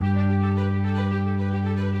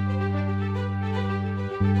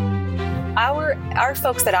our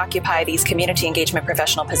folks that occupy these community engagement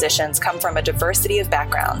professional positions come from a diversity of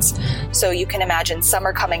backgrounds. So you can imagine some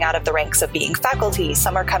are coming out of the ranks of being faculty,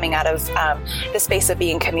 some are coming out of the space of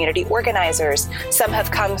being community organizers, some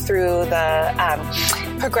have come through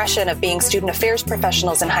the progression of being student affairs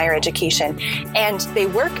professionals in higher education, and they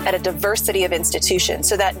work at a diversity of institutions.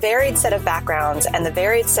 So that varied set of backgrounds and the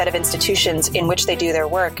varied set of institutions in which they do their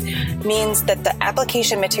work means that the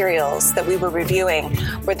application materials that we were reviewing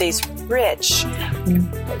were these rich,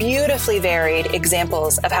 beautifully varied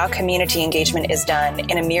examples of how community engagement is done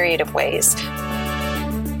in a myriad of ways.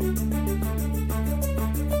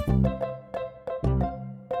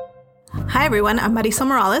 Hi, everyone. I'm Marisol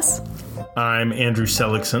Morales. I'm Andrew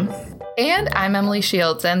Seligson. And I'm Emily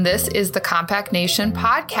Shields, and this is the Compact Nation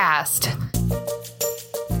podcast.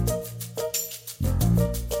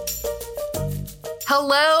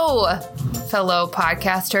 Hello, fellow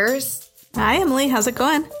podcasters. Hi, Emily. How's it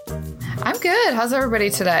going? I'm good. How's everybody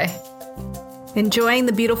today? Enjoying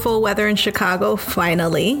the beautiful weather in Chicago,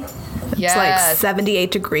 finally. It's like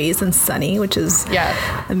 78 degrees and sunny, which is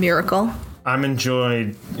a miracle. I'm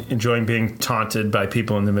enjoying being taunted by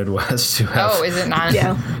people in the Midwest who have... Oh, is it not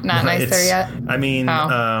nice there yet? I mean,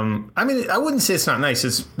 I wouldn't say it's not nice.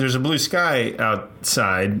 There's a blue sky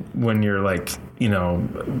outside when you're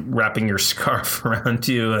wrapping your scarf around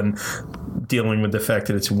you and dealing with the fact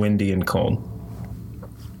that it's windy and cold.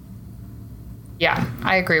 Yeah,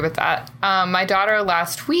 I agree with that. My daughter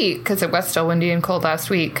last week, because it was still windy and cold last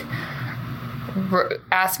week,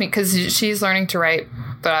 asked me, because she's learning to write,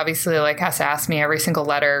 but obviously has to ask me every single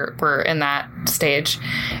letter. We're in that stage.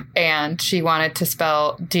 And she wanted to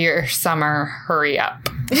spell Dear Summer, hurry up.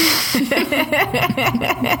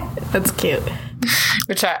 That's cute.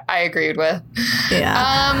 Which I agreed with.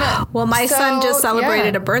 Yeah. Well, my son just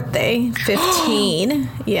celebrated a birthday, 15.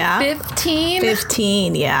 Yeah. 15?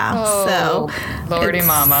 15, yeah. Oh, so Lordy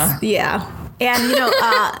mama. Yeah. And,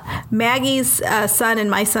 Maggie's son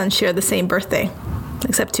and my son share the same birthday,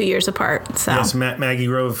 except 2 years apart. So. Yes, Maggie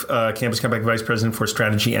Rove, Campus Compact Vice President for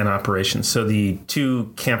Strategy and Operations. So the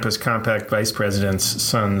two Campus Compact Vice Presidents'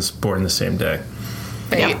 sons born the same day.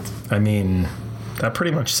 Fate. Yeah. I mean, that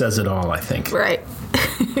pretty much says it all, I think. Right.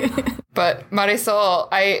 But Marisol,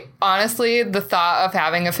 honestly, the thought of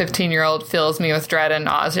having a 15-year-old fills me with dread and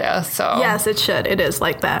nausea. So yes, it should. It is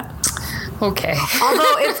like that. Okay.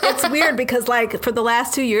 Although it's weird because for the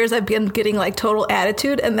last 2 years, I've been getting total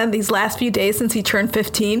attitude. And then these last few days since he turned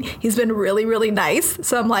 15, he's been really, really nice.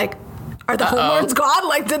 So I'm like, are the hormones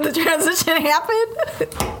gone? Did the transition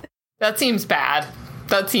happen? That seems bad.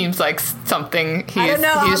 That seems like something I don't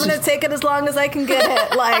know. I'm going to take it as long as I can get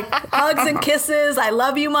it. Hugs and kisses. I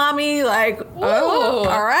love you, mommy. All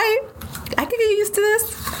right. I can get used to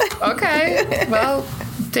this. Okay. Well,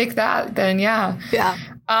 take that then. Yeah. Yeah.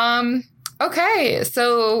 Okay,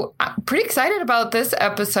 so I'm pretty excited about this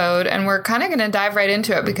episode, and we're kind of going to dive right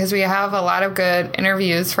into it because we have a lot of good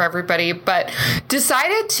interviews for everybody, but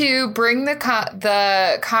decided to bring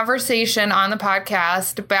the conversation on the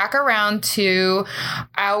podcast back around to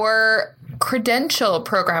our credential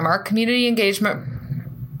program, our community engagement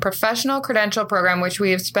professional credential program, which we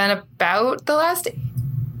have spent about the last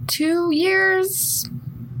 2 years.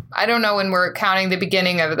 I don't know when we're counting the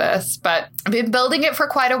beginning of this, but I've been building it for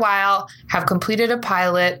quite a while, have completed a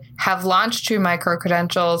pilot, have launched 2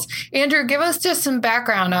 micro-credentials. Andrew, give us just some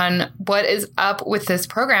background on what is up with this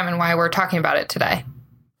program and why we're talking about it today.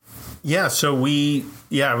 Yeah, so I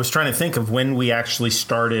was trying to think of when we actually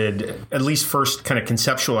started, at least first kind of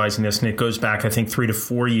conceptualizing this, and it goes back, I think, 3 to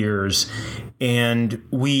 4 years. And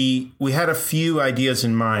we had a few ideas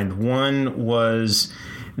in mind. One was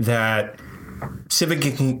that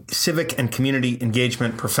civic and community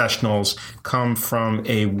engagement professionals come from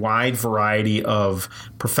a wide variety of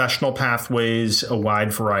professional pathways, a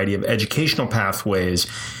wide variety of educational pathways,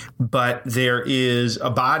 but there is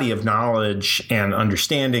a body of knowledge and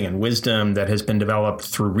understanding and wisdom that has been developed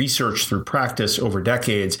through research, through practice over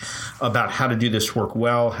decades about how to do this work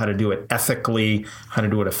well, how to do it ethically, how to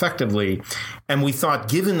do it effectively. And we thought,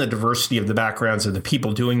 given the diversity of the backgrounds of the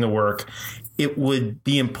people doing the work, it would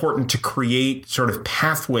be important to create sort of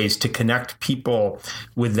pathways to connect people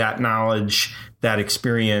with that knowledge, that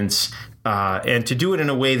experience, and to do it in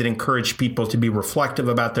a way that encouraged people to be reflective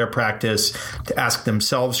about their practice, to ask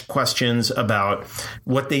themselves questions about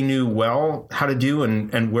what they knew well how to do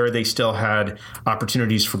and where they still had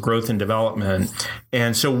opportunities for growth and development.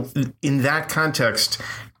 And so in that context,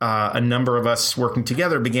 a number of us working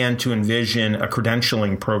together began to envision a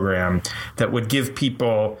credentialing program that would give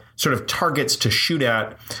people sort of targets to shoot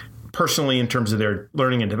at personally in terms of their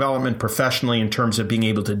learning and development, professionally in terms of being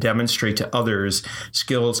able to demonstrate to others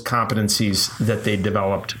skills, competencies that they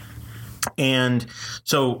developed. And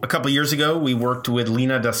so a couple of years ago, we worked with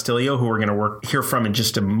Lena Dastilio, who we're going to hear from in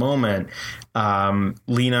just a moment.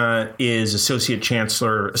 Lena is Associate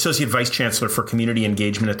Vice Chancellor for Community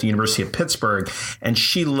Engagement at the University of Pittsburgh, and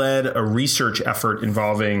she led a research effort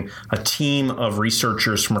involving a team of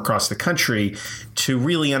researchers from across the country to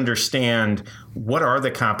really understand what are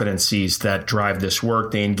the competencies that drive this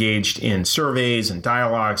work. They engaged in surveys and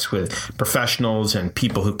dialogues with professionals and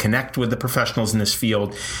people who connect with the professionals in this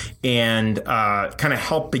field, and kind of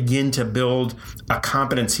help begin to build a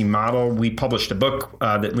competency model. We published a book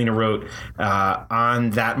that Lena wrote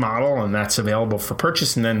on that model, and that's available for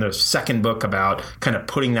purchase. And then the second book about kind of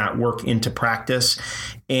putting that work into practice.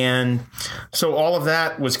 And so all of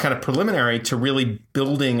that was kind of preliminary to really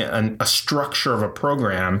building a structure of a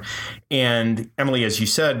program. And Emily, as you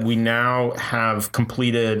said, we now have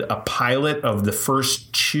completed a pilot of the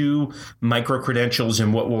first 2 micro-credentials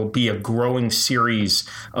in what will be a growing series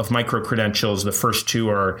of micro-credentials. The first 2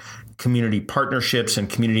 are community partnerships and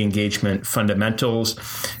community engagement fundamentals.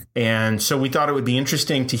 And so we thought it would be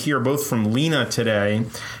interesting to hear both from Lena today,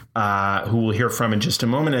 who we'll hear from in just a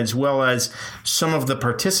moment, as well as some of the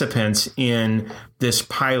participants in this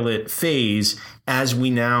pilot phase as we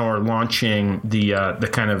now are launching the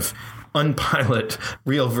kind of unpilot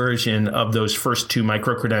real version of those first 2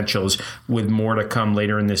 micro-credentials, with more to come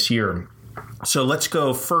later in this year. So let's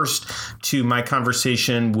go first to my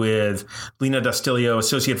conversation with Lena Dastilio,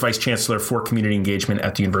 Associate Vice Chancellor for Community Engagement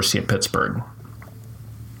at the University of Pittsburgh.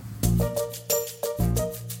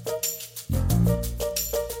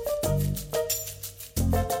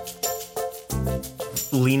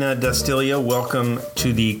 Lena Dastilio, welcome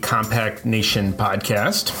to the Compact Nation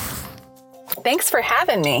podcast. Thanks for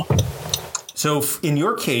having me. So in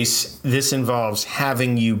your case, this involves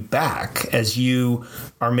having you back as you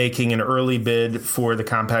are making an early bid for the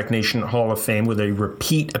Compact Nation Hall of Fame with a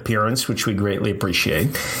repeat appearance, which we greatly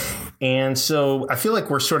appreciate. And so I feel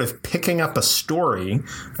like we're sort of picking up a story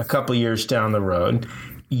a couple of years down the road.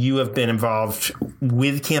 You have been involved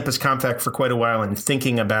with Campus Compact for quite a while and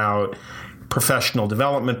thinking about professional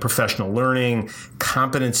development, professional learning,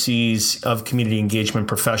 competencies of community engagement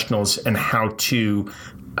professionals, and how to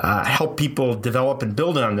help people develop and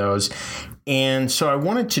build on those. And so I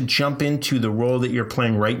wanted to jump into the role that you're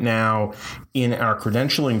playing right now in our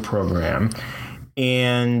credentialing program.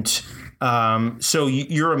 And so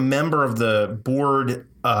you're a member of the board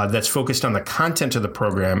that's focused on the content of the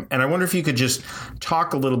program. And I wonder if you could just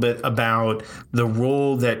talk a little bit about the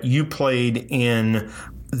role that you played in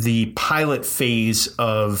the pilot phase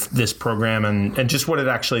of this program and just what it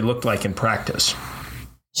actually looked like in practice.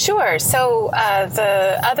 Sure. So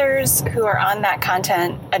the others who are on that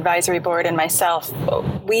content advisory board and myself,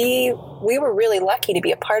 we were really lucky to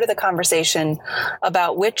be a part of the conversation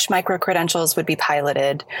about which micro-credentials would be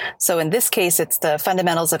piloted. So in this case, it's the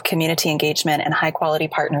fundamentals of community engagement and high-quality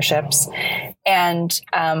partnerships. And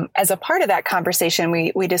as a part of that conversation,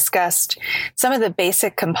 we discussed some of the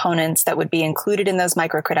basic components that would be included in those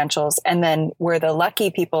micro-credentials, and then we're the lucky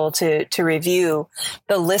people to review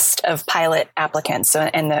the list of pilot applicants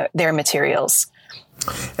and their materials.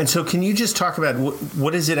 And so can you just talk about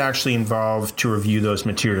what does it actually involve to review those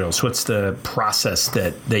materials? What's the process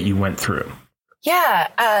that you went through?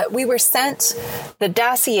 Yeah, we were sent the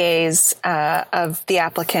dossiers of the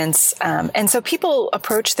applicants. And so people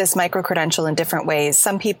approach this micro-credential in different ways.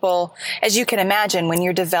 Some people, as you can imagine, when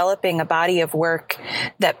you're developing a body of work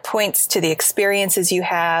that points to the experiences you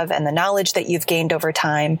have and the knowledge that you've gained over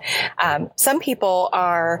time, some people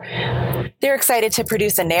they're excited to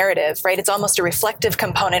produce a narrative, right? It's almost a reflective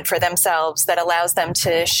component for themselves that allows them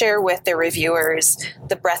to share with their reviewers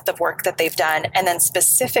the breadth of work that they've done, and then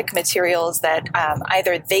specific materials that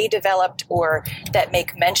either they developed or that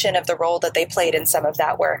make mention of the role that they played in some of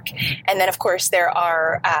that work. And then, of course, there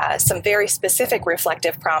are some very specific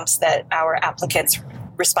reflective prompts that our applicants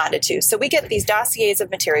responded to. So we get these dossiers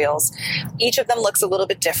of materials. Each of them looks a little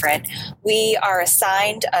bit different. We are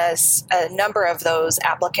assigned a number of those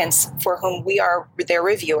applicants for whom we are their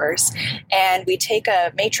reviewers. And we take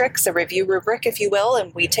a matrix, a review rubric, if you will,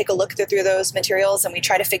 and we take a look through those materials and we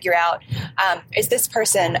try to figure out, is this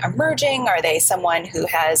person emerging? Are they someone who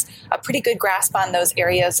has a pretty good grasp on those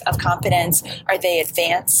areas of competence? Are they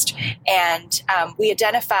advanced? And we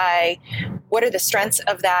identify what are the strengths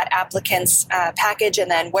of that applicant's package,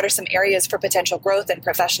 and then what are some areas for potential growth and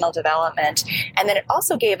professional development. And then it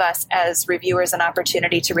also gave us as reviewers an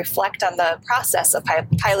opportunity to reflect on the process of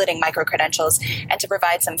piloting micro-credentials and to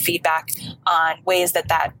provide some feedback on ways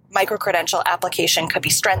that micro-credential application could be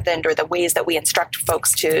strengthened, or the ways that we instruct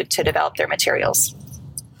folks to develop their materials.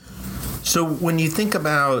 So when you think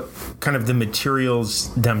about kind of the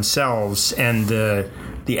materials themselves and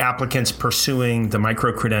the applicants pursuing the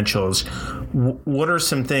micro-credentials, what are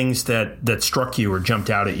some things that struck you or jumped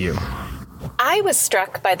out at you? I was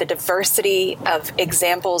struck by the diversity of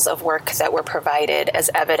examples of work that were provided as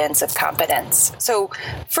evidence of competence. So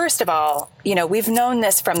first of all, we've known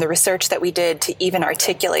this from the research that we did to even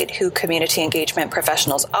articulate who community engagement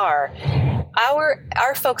professionals are.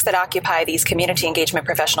 Our folks that occupy these community engagement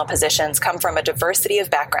professional positions come from a diversity of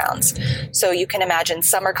backgrounds. So you can imagine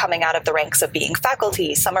some are coming out of the ranks of being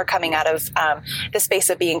faculty, some are coming out of the space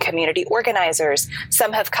of being community organizers,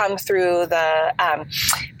 some have come through the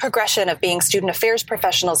progression of being student affairs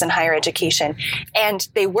professionals in higher education, and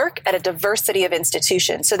they work at a diversity of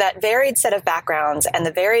institutions. So that varied set of backgrounds and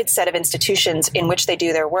the varied set of institutions in which they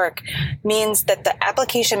do their work means that the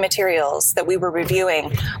application materials that we were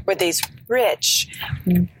reviewing were these rich,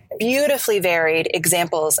 beautifully varied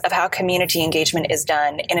examples of how community engagement is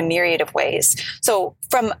done in a myriad of ways. So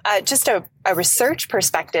from just a research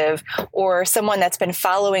perspective, or someone that's been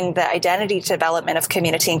following the identity development of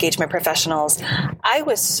community engagement professionals, I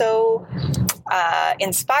was so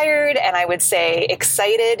inspired and I would say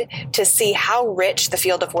excited to see how rich the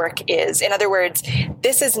field of work is. In other words,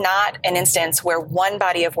 this is not an instance where one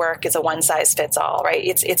body of work is a one size fits all, right?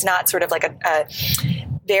 It's not sort of like a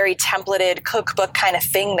very templated cookbook kind of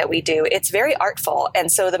thing that we do. It's very artful. And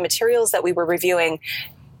so the materials that we were reviewing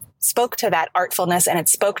spoke to that artfulness, and it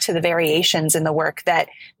spoke to the variations in the work that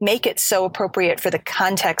make it so appropriate for the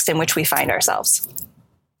context in which we find ourselves.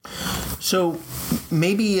 So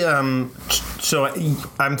maybe, I'm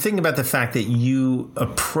thinking about the fact that you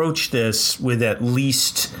approach this with at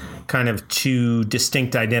least kind of two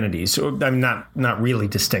distinct identities. I mean, not really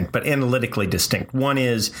distinct, but analytically distinct. One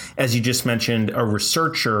is, as you just mentioned, a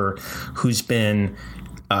researcher who's been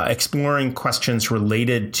exploring questions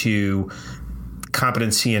related to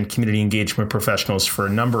competency and community engagement professionals for a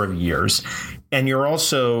number of years. And you're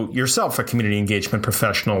also yourself a community engagement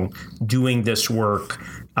professional doing this work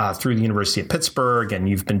through the University of Pittsburgh, and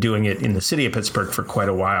you've been doing it in the city of Pittsburgh for quite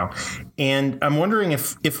a while. And I'm wondering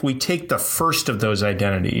if we take the first of those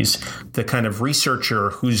identities, the kind of researcher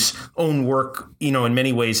whose own work, in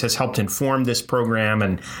many ways has helped inform this program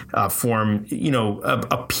and form,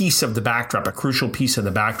 a piece of the backdrop, a crucial piece of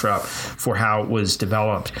the backdrop for how it was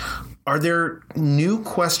developed. Are there new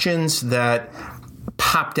questions that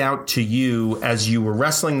popped out to you as you were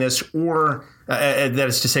wrestling this, or that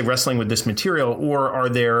is to say wrestling with this material, or are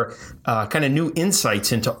there kind of new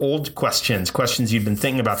insights into old questions you've been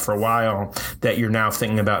thinking about for a while that you're now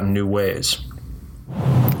thinking about in new ways?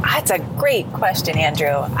 That's a great question,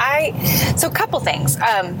 Andrew. So a couple things.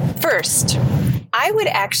 First, I would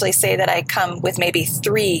actually say that I come with maybe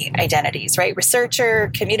three identities, right?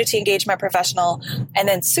 Researcher, community engagement professional, and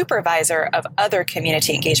then supervisor of other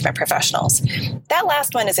community engagement professionals. That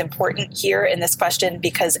last one is important here in this question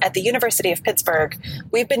because at the University of Pittsburgh,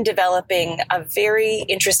 we've been developing a very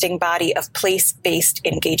interesting body of place-based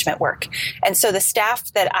engagement work. And so the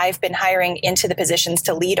staff that I've been hiring into the positions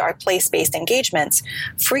to lead our place-based engagements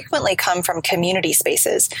frequently come from community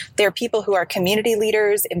spaces. They're people who are community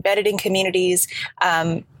leaders, embedded in communities,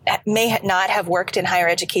 may not have worked in higher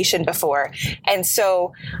education before. And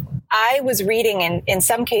so I was reading, in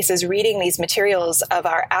some cases, reading these materials of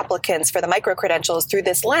our applicants for the micro-credentials through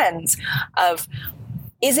this lens of,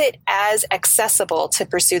 is it as accessible to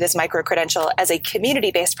pursue this micro-credential as a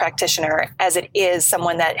community-based practitioner as it is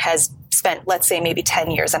someone that has spent, let's say, maybe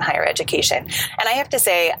 10 years in higher education? And I have to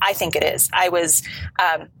say, I think it is.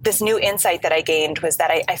 This new insight that I gained was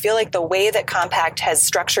that I feel like the way that Compact has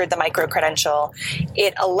structured the micro-credential,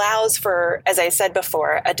 it allows for, as I said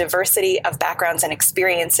before, a diversity of backgrounds and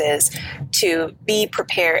experiences to be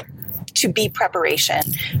prepared, to be preparation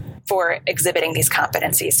for exhibiting these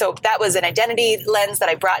competencies. So that was an identity lens that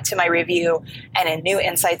I brought to my review and a new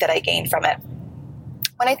insight that I gained from it.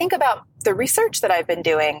 When I think about the research that I've been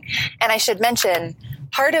doing, and I should mention,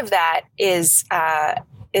 part of that is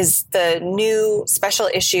the new special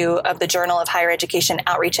issue of the Journal of Higher Education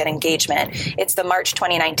Outreach and Engagement. It's the March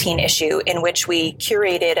 2019 issue in which we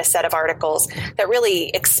curated a set of articles that really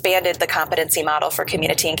expanded the competency model for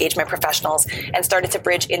community engagement professionals and started to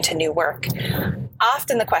bridge into new work.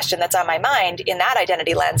 Often the question that's on my mind in that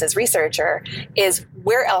identity lens as researcher is,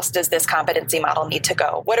 where else does this competency model need to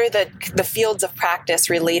go? What are the fields of practice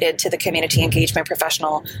related to the community engagement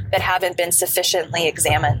professional that haven't been sufficiently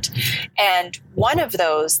examined? And one of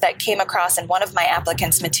those that came across in one of my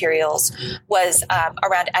applicants' materials was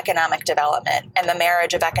around economic development and the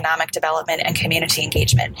marriage of economic development and community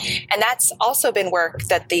engagement. And that's also been work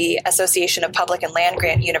that the Association of Public and Land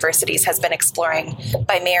Grant Universities has been exploring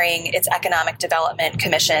by marrying its Economic Development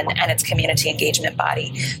Commission and its community engagement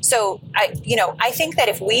body. So I think that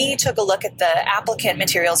if we took a look at the applicant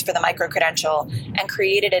materials for the micro-credential and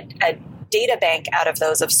created a data bank out of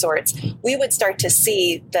those of sorts, we would start to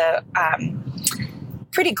see the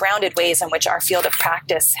pretty grounded ways in which our field of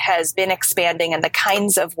practice has been expanding and the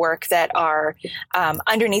kinds of work that are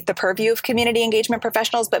underneath the purview of community engagement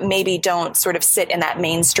professionals, but maybe don't sort of sit in that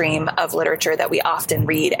mainstream of literature that we often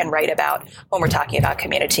read and write about when we're talking about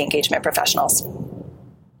community engagement professionals.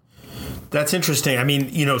 That's interesting. I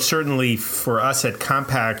mean, certainly for us at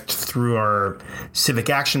Compact, through our civic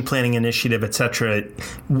action planning initiative, et cetera,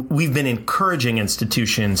 we've been encouraging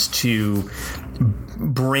institutions to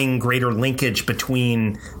bring greater linkage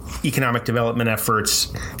between economic development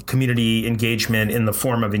efforts, community engagement in the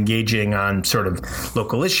form of engaging on sort of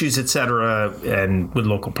local issues, et cetera, and with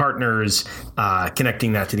local partners,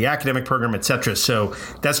 connecting that to the academic program, et cetera. So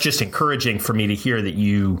that's just encouraging for me to hear that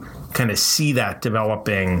you kind of see that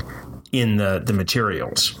developing in the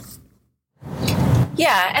materials.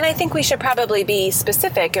 Yeah, and I think we should probably be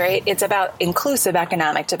specific, right? It's about inclusive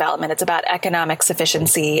economic development. It's about economic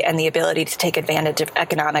sufficiency and the ability to take advantage of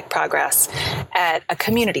economic progress at a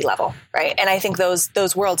community level, right? And I think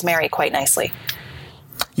those worlds marry quite nicely.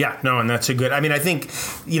 Yeah, no, and that's I think,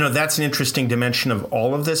 that's an interesting dimension of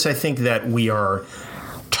all of this. I think that we are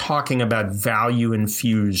talking about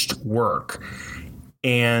value-infused work.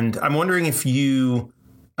 And I'm wondering if you...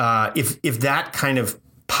 if that kind of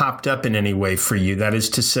popped up in any way for you, that is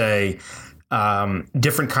to say,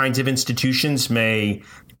 different kinds of institutions may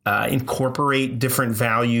incorporate different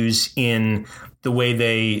values in the way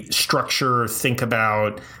they structure, think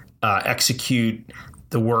about, execute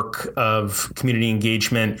the work of community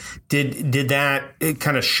engagement. Did that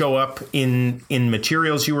kind of show up in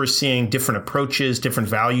materials you were seeing, different approaches, different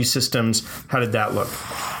value systems? How did that look?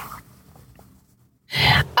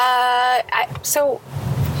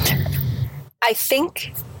 I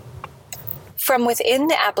think from within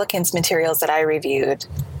the applicant's materials that I reviewed,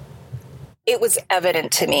 it was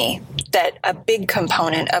evident to me that a big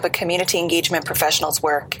component of a community engagement professional's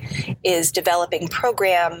work is developing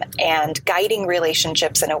program and guiding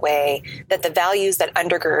relationships in a way that the values that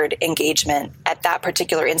undergird engagement at that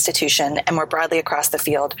particular institution and more broadly across the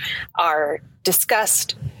field are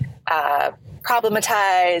discussed,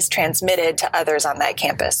 problematized, transmitted to others on that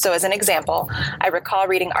campus. So as an example, I recall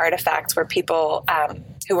reading artifacts where people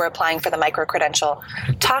who were applying for the micro-credential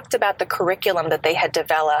talked about the curriculum that they had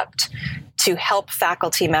developed to help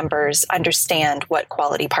faculty members understand what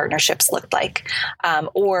quality partnerships looked like,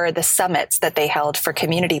 or the summits that they held for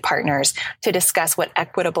community partners to discuss what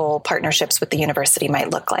equitable partnerships with the university might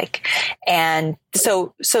look like. And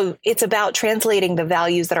so it's about translating the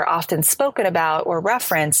values that are often spoken about or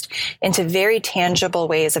referenced into very tangible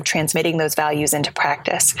ways of transmitting those values into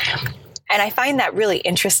practice. And I find that really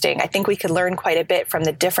interesting. I think we could learn quite a bit from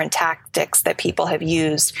the different tactics that people have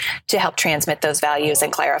used to help transmit those values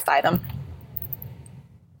and clarify them.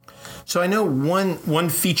 So I know one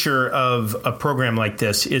feature of a program like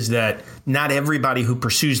this is that not everybody who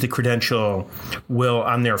pursues the credential will,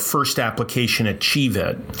 on their first application, achieve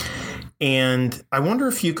it. And I wonder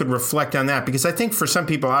if you could reflect on that, because I think for some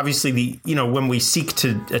people, obviously, when we seek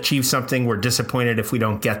to achieve something, we're disappointed if we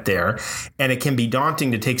don't get there. And it can be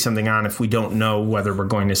daunting to take something on if we don't know whether we're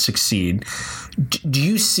going to succeed. Do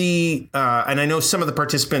you see, and I know some of the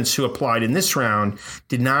participants who applied in this round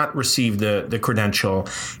did not receive the credential.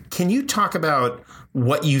 Can you talk about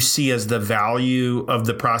what you see as the value of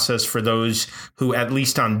the process for those who, at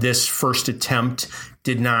least on this first attempt,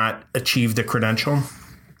 did not achieve the credential?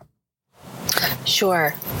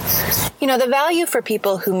 Sure. The value for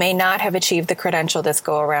people who may not have achieved the credential this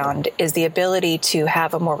go around is the ability to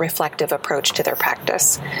have a more reflective approach to their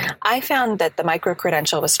practice. I found that the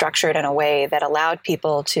micro-credential was structured in a way that allowed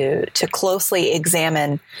people to closely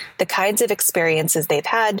examine the kinds of experiences they've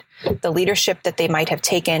had, the leadership that they might have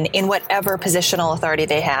taken in whatever positional authority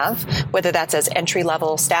they have, whether that's as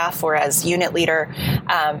entry-level staff or as unit leader,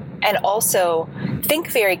 and also think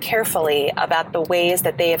very carefully about the ways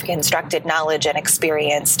that they have constructed knowledge and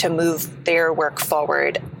experience to move their work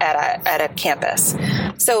forward at a campus.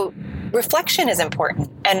 So reflection is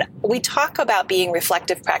important. And we talk about being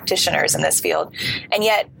reflective practitioners in this field. And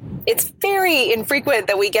yet it's very infrequent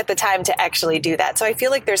that we get the time to actually do that. So I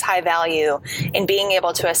feel like there's high value in being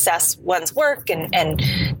able to assess one's work and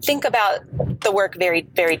think about the work very,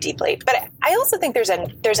 very deeply. But I also think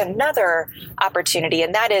there's another opportunity,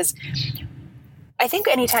 and that is, I think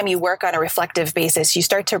anytime you work on a reflective basis, you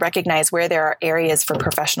start to recognize where there are areas for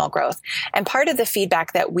professional growth. And part of the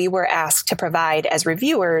feedback that we were asked to provide as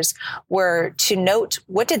reviewers were to note,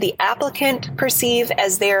 what did the applicant perceive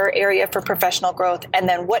as their area for professional growth? And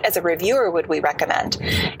then what, as a reviewer, would we recommend?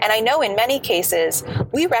 And I know in many cases,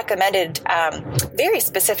 we recommended very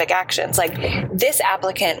specific actions, like this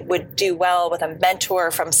applicant would do well with a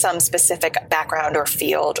mentor from some specific background or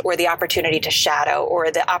field, or the opportunity to shadow,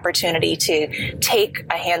 or the opportunity to take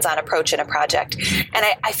a hands-on approach in a project. And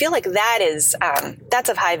I feel like that is, that's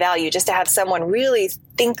of high value, just to have someone really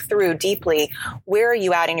think through deeply, where are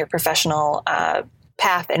you at in your professional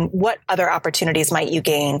path, and what other opportunities might you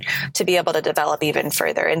gain to be able to develop even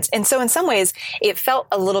further. And so in some ways, it felt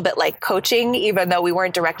a little bit like coaching, even though we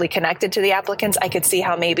weren't directly connected to the applicants. I could see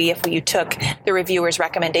how maybe if you took the reviewers'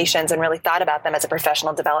 recommendations and really thought about them as a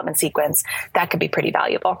professional development sequence, that could be pretty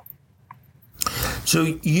valuable.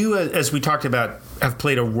 So you, as we talked about, have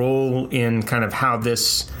played a role in kind of how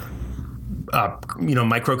this,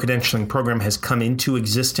 micro-credentialing program has come into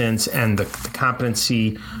existence, and the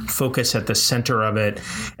competency focus at the center of it.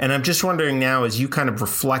 And I'm just wondering now, as you kind of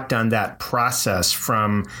reflect on that process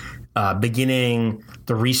from beginning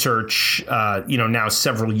the research, now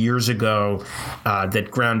several years ago,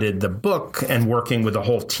 that grounded the book, and working with a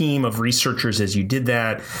whole team of researchers as you did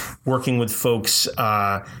that, working with folks,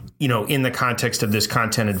 in the context of this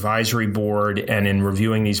content advisory board and in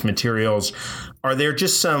reviewing these materials. Are there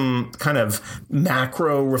just some kind of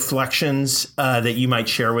macro reflections that you might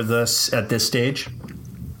share with us at this stage?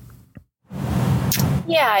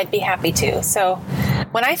 Yeah, I'd be happy to. So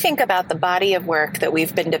when I think about the body of work that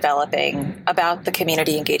we've been developing about the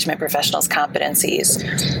community engagement professionals' competencies,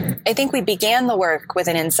 I think we began the work with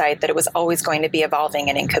an insight that it was always going to be evolving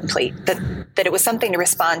and incomplete, that it was something to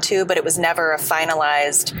respond to, but it was never a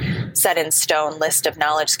finalized, set in stone list of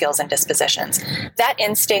knowledge, skills, and dispositions. That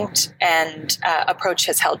instinct and approach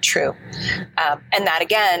has held true. And that,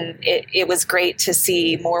 again, it was great to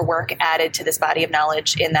see more work added to this body of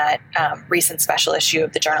knowledge in that recent special issue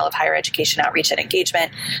of the Journal of Higher Education Outreach and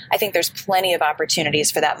Engagement. I think there's plenty of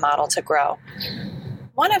opportunities for that model to grow.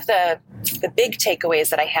 One of the big takeaways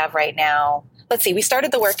that I have right now, let's see, we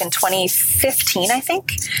started the work in 2015, I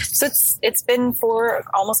think. So it's been for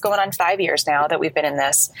almost going on 5 years now that we've been in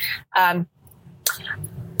this. I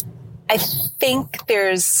think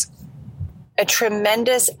there's a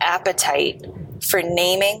tremendous appetite for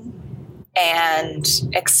naming and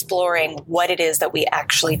exploring what it is that we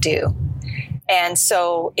actually do. And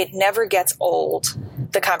so it never gets old,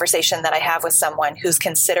 the conversation that I have with someone who's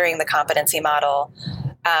considering the competency model,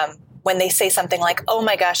 when they say something like, oh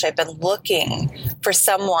my gosh, I've been looking for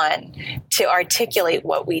someone to articulate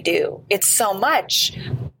what we do. It's so much,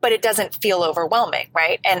 but it doesn't feel overwhelming,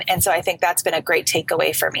 right? And so I think that's been a great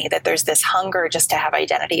takeaway for me, that there's this hunger just to have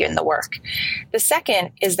identity in the work. The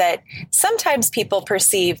second is that sometimes people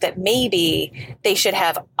perceive that maybe they should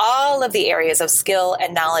have all of the areas of skill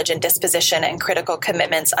and knowledge and disposition and critical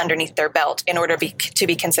commitments underneath their belt in order to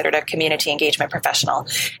be considered a community engagement professional.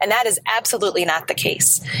 And that is absolutely not the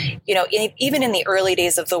case. Even in the early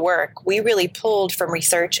days of the work, we really pulled from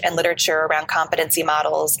research and literature around competency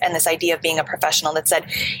models and this idea of being a professional that said,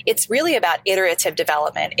 it's really about iterative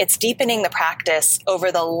development. It's deepening the practice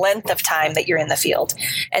over the length of time that you're in the field.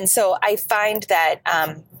 And so I find that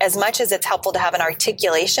as much as it's helpful to have an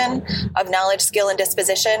articulation of knowledge, skill, and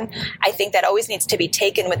disposition, I think that always needs to be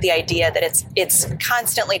taken with the idea that it's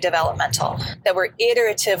constantly developmental, that we're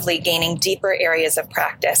iteratively gaining deeper areas of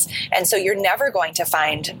practice. And so you're never going to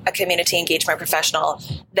find a community engagement professional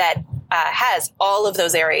that has all of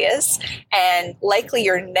those areas. And likely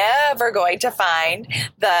you're never going to find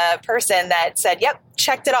the person that said, yep,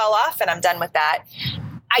 checked it all off and I'm done with that.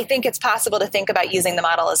 I think it's possible to think about using the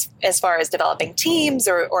model as far as developing teams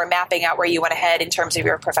or mapping out where you want to head in terms of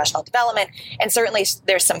your professional development. And certainly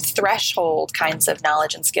there's some threshold kinds of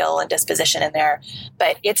knowledge and skill and disposition in there.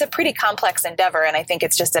 But it's a pretty complex endeavor. And I think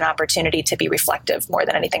it's just an opportunity to be reflective more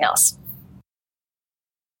than anything else.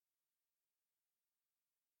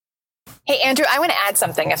 Hey, Andrew, I want to add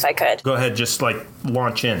something if I could. Go ahead, just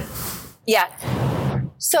launch in. Yeah.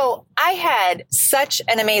 So I had such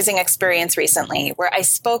an amazing experience recently where I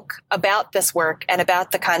spoke about this work and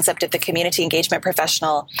about the concept of the community engagement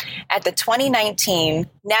professional at the 2019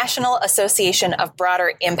 National Association of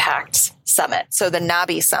Broader Impacts Summit, so the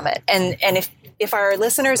NABI Summit. And if our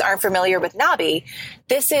listeners aren't familiar with NABI,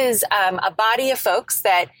 this is a body of folks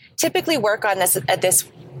that typically work on this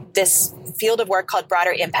field of work called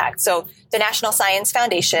broader impact. So the National Science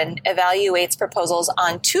Foundation evaluates proposals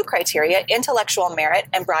on two criteria: intellectual merit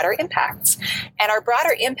and broader impacts. And our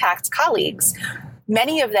broader impacts colleagues,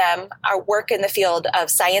 many of them work in the field of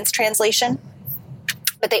science translation,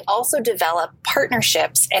 but they also develop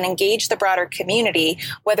partnerships and engage the broader community,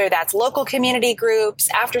 whether that's local community groups,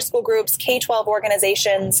 after-school groups, K-12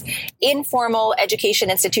 organizations, informal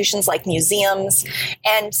education institutions like museums.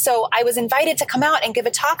 And so I was invited to come out and give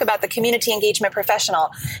a talk about the community engagement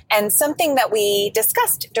professional. And something that we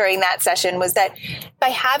discussed during that session was that by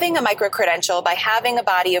having a micro-credential, by having a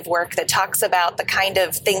body of work that talks about the kind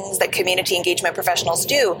of things that community engagement professionals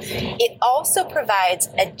do, it also provides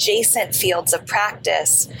adjacent fields of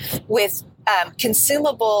practice with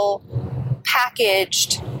consumable,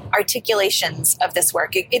 packaged articulations of this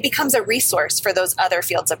work. It becomes a resource for those other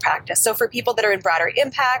fields of practice. So for people that are in broader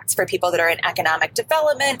impacts, for people that are in economic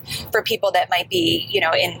development, for people that might be,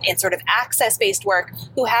 in sort of access-based work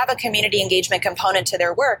who have a community engagement component to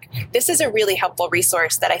their work, this is a really helpful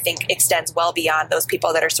resource that I think extends well beyond those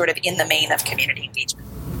people that are sort of in the main of community engagement.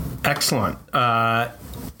 Excellent.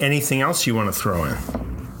 Anything else you want to throw in?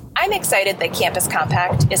 I'm excited that Campus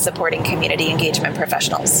Compact is supporting community engagement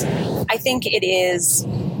professionals. I think it is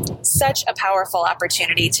such a powerful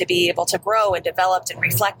opportunity to be able to grow and develop and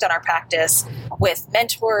reflect on our practice with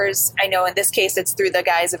mentors. I know in this case it's through the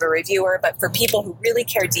guise of a reviewer, but for people who really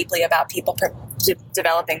care deeply about people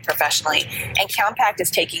developing professionally. And Compact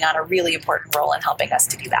is taking on a really important role in helping us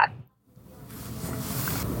to do that.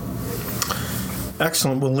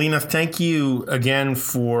 Excellent. Well, Lena, thank you again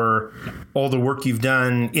for all the work you've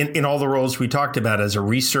done in all the roles we talked about, as a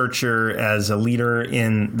researcher, as a leader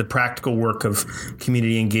in the practical work of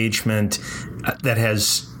community engagement that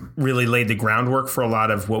has really laid the groundwork for a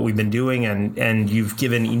lot of what we've been doing. And you've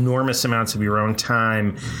given enormous amounts of your own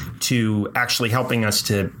time to actually helping us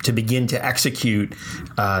to begin to execute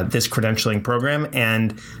this credentialing program.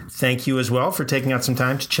 And thank you as well for taking out some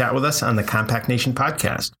time to chat with us on the Compact Nation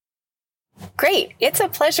podcast. Great. It's a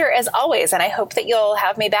pleasure as always, and I hope that you'll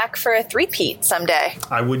have me back for a three-peat someday.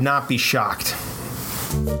 I would not be shocked.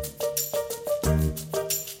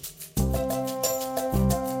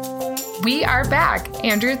 We are back.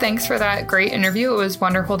 Andrew, thanks for that great interview. It was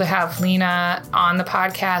wonderful to have Lena on the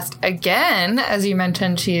podcast again. As you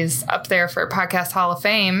mentioned, she's up there for Podcast Hall of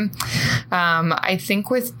Fame. I think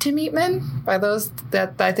with Tim Eatman.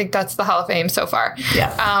 I think that's the Hall of Fame so far.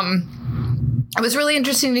 Yeah. It was really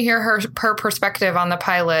interesting to hear her perspective on the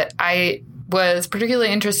pilot. I was particularly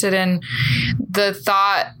interested in the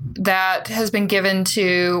thought that has been given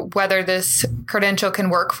to whether this credential can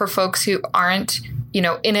work for folks who aren't, in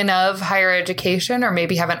and of higher education, or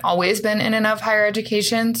maybe haven't always been in and of higher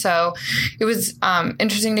education. So it was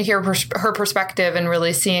interesting to hear her perspective and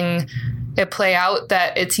really seeing it play out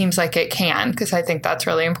that it seems like it can, because I think that's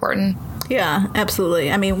really important. Yeah, absolutely.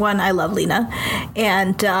 I mean, one, I love Lena.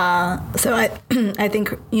 And so I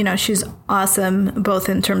think, she's awesome, both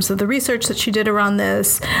in terms of the research that she did around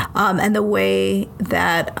this and the way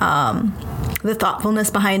that the thoughtfulness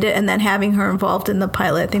behind it, and then having her involved in the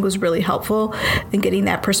pilot, I think was really helpful in getting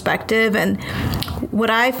that perspective. And what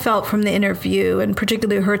I felt from the interview, and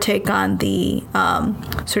particularly her take on the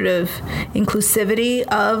sort of inclusivity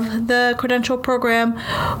of the credential program,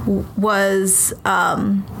 was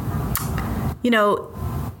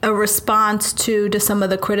a response to some of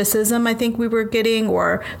the criticism I think we were getting,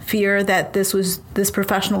 or fear that this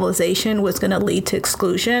professionalization was going to lead to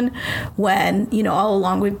exclusion, when, all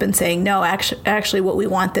along we've been saying, no, actually what we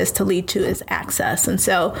want this to lead to is access. And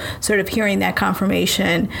so sort of hearing that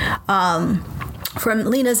confirmation from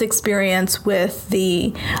Lena's experience with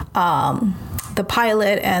the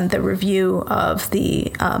pilot and the review of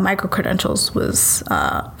the micro-credentials was,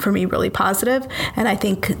 for me, really positive. And I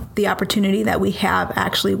think the opportunity that we have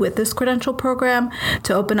actually with this credential program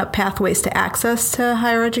to open up pathways to access to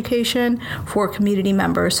higher education for community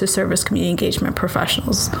members to serve as community engagement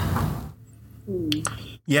professionals.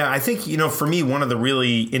 Yeah, I think, for me, one of the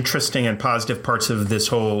really interesting and positive parts of this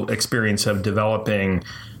whole experience of developing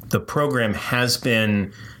the program has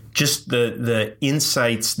been just the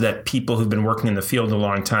insights that people who've been working in the field a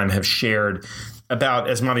long time have shared about,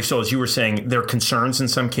 as Marisol, as you were saying, their concerns in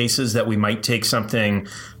some cases that we might take something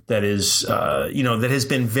that is, that has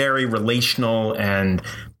been very relational and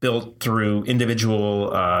built through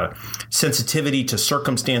individual sensitivity to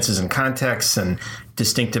circumstances and contexts, and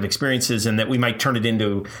distinctive experiences, and that we might turn it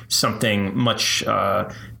into something much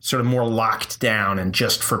sort of more locked down and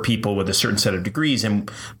just for people with a certain set of degrees. And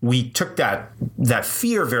we took that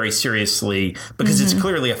fear very seriously because it's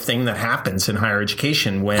clearly a thing that happens in higher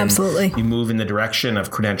education when you move in the direction of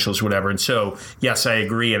credentials, whatever. And so, yes, I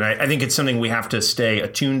agree. And I think it's something we have to stay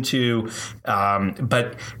attuned to.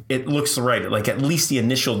 But it looks right. Like at least the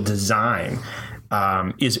initial design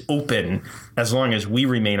is open as long as we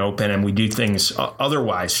remain open and we do things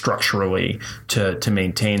otherwise structurally to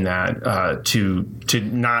maintain that, to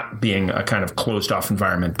not being a kind of closed off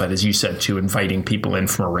environment, but as you said, to inviting people in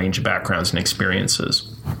from a range of backgrounds and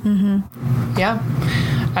experiences. Yeah.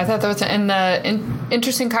 I thought that was an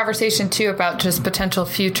interesting conversation, too, about just potential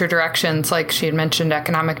future directions. Like she had mentioned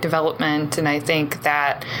economic development. And I think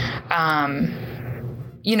that,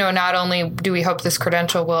 not only do we hope this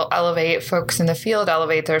credential will elevate folks in the field,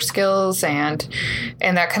 elevate their skills and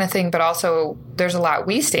that kind of thing, but also there's a lot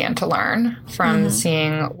we stand to learn from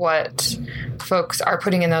seeing what folks are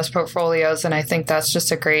putting in those portfolios. And I think that's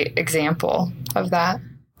just a great example of that.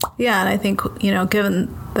 Yeah, and I think,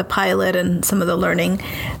 given the pilot and some of the learning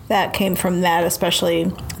that came from that, especially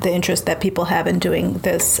the interest that people have in doing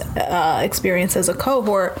this experience as a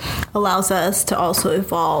cohort, allows us to also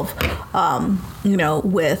evolve,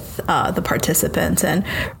 with the participants and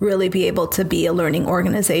really be able to be a learning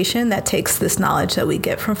organization that takes this knowledge that we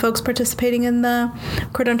get from folks participating in the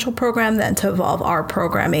credential program, then to evolve our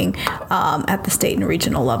programming at the state and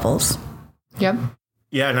regional levels. Yep.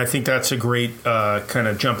 Yeah, and I think that's a great kind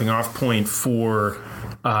of jumping off point for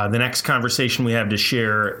the next conversation we have to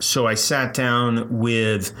share. So I sat down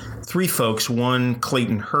with three folks. One,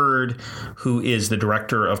 Clayton Hurd, who is the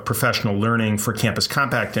Director of Professional Learning for Campus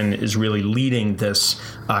Compact and is really leading this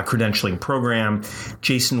credentialing program.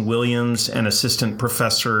 Jason Williams, an Assistant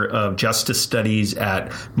Professor of Justice Studies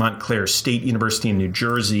at Montclair State University in New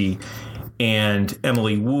Jersey. And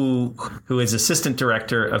Emily Wu, who is Assistant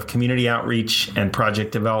Director of Community Outreach and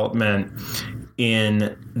Project Development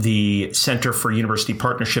in the Center for University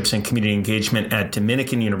Partnerships and Community Engagement at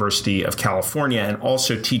Dominican University of California, and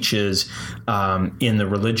also teaches in the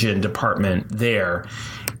religion department there.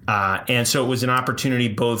 And so it was an opportunity.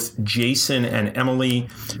 Both Jason and Emily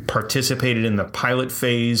participated in the pilot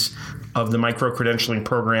phase of the micro-credentialing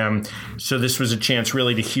program. So this was a chance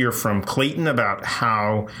really to hear from Clayton about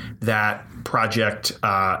how that project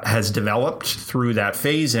has developed through that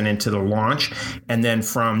phase and into the launch. And then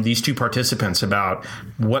from these two participants about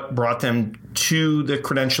what brought them to the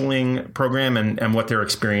credentialing program and what their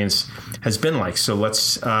experience has been like. So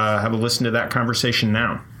let's have a listen to that conversation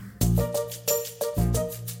now.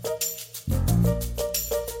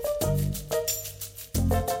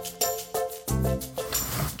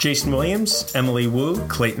 Jason Williams, Emily Wu,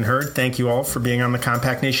 Clayton Hurd, thank you all for being on the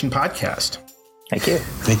Compact Nation podcast. Thank you.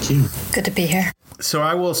 Thank you. Good to be here. So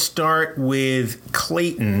I will start with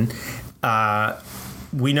Clayton.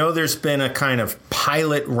 We know there's been a kind of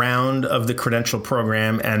pilot round of the credential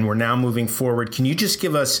program, and we're now moving forward. Can you just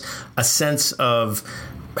give us a sense of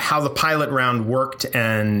how the pilot round worked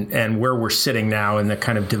and where we're sitting now in the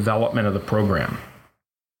kind of development of the program?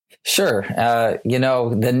 Sure.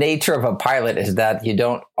 The nature of a pilot is that you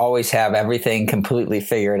don't always have everything completely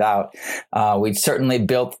figured out. We certainly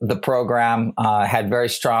built the program, had very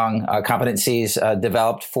strong competencies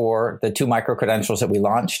developed for the 2 micro-credentials that we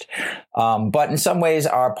launched. But in some ways,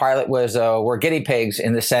 our pilot was we're guinea pigs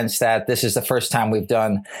in the sense that this is the first time we've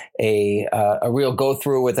done a real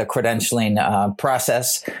go-through with a credentialing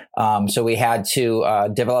process. So we had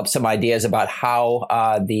to develop some ideas about how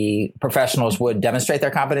the professionals would demonstrate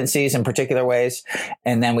their competencies in particular ways.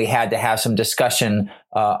 And then we had to have some discussion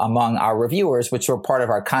among our reviewers, which were part of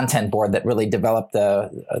our content board that really developed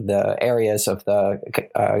the areas of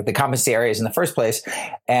the competency areas in the first place.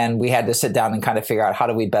 And we had to sit down and kind of figure out how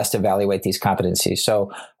do we best evaluate these competencies.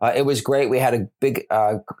 So it was great. We had a big,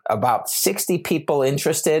 about 60 people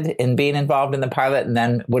interested in being involved in the pilot. And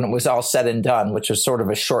then when it was all said and done, which was sort of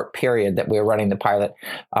a short period that we were running the pilot,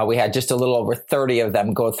 we had just a little over 30 of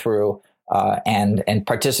them go through and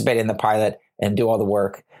participate in the pilot and do all the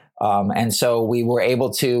work. And so we were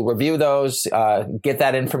able to review those, get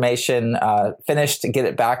that information finished, get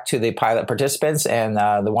it back to the pilot participants. And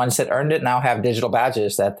the ones that earned it now have digital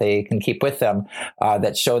badges that they can keep with them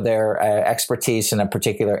that show their expertise in a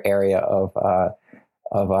particular area of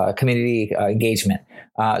community engagement.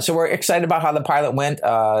 So we're excited about how the pilot went,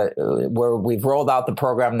 where we've rolled out the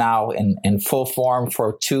program now in full form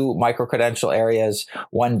for 2 micro-credential areas,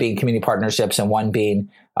 one being community partnerships and one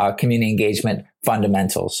being community engagement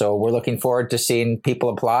fundamentals. So we're looking forward to seeing people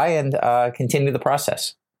apply and continue the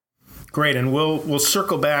process. Great, and we'll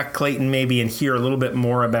circle back, Clayton, maybe, and hear a little bit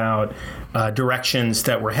more about directions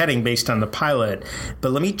that we're heading based on the pilot.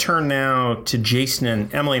 But let me turn now to Jason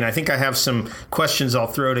and Emily, and I think I have some questions I'll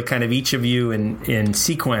throw to kind of each of you in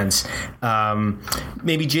sequence.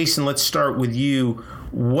 Maybe Jason, let's start with you.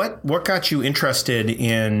 What got you interested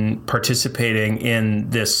in participating in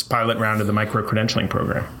this pilot round of the micro-credentialing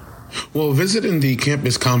program? Well, visiting the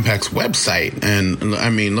Campus Compact's website and, I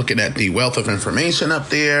mean, looking at the wealth of information up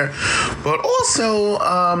there, but also,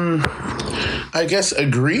 I guess,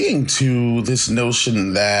 agreeing to this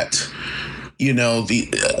notion that, you know,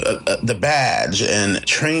 the badge and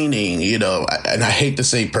training, you know, and I hate to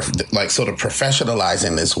say sort of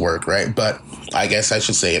professionalizing this work, right? But I guess I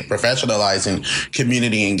should say it, professionalizing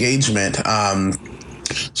community engagement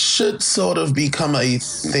should sort of become a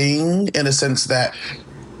thing in a sense that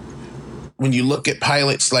when you look at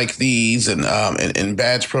pilots like these and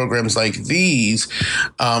badge programs like these,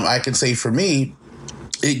 I can say for me,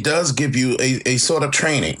 it does give you a sort of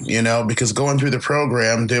training, you know, because going through the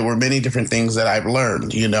program, there were many different things that I've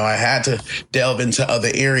learned. You know, I had to delve into other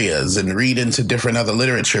areas and read into different other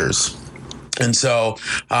literatures. And so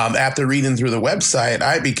after reading through the website,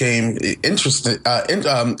 I became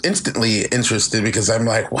instantly interested because I'm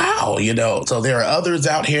like, wow, you know, so there are others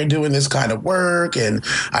out here doing this kind of work and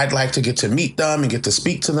I'd like to get to meet them and get to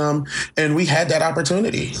speak to them. And we had that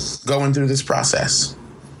opportunity going through this process.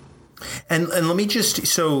 And let me just,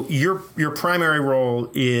 so your primary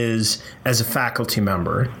role is as a faculty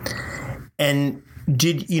member. And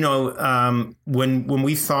did, you know, when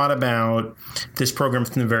we thought about this program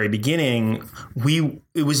from the very beginning,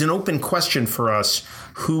 it was an open question for us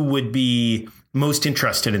who would be most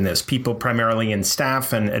interested in this, people primarily in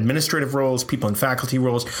staff and administrative roles, people in faculty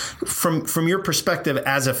roles. From your perspective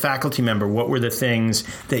as a faculty member, what were the things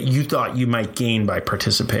that you thought you might gain by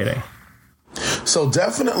participating? So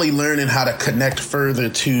definitely learning how to connect further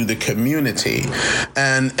to the community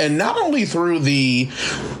and not only through the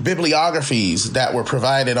bibliographies that were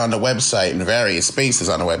provided on the website in various spaces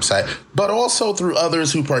on the website, but also through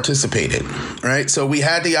others who participated, right? So we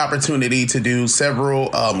had the opportunity to do several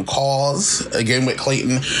calls, again with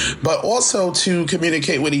Clayton, but also to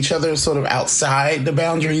communicate with each other sort of outside the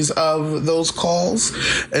boundaries of those calls.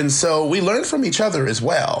 And so we learned from each other as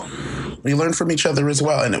well. And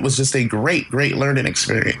it was just a great learning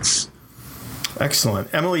experience.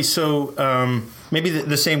 Excellent. Emily, so maybe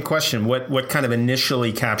the same question. What kind of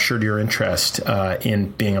initially captured your interest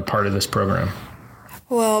in being a part of this program?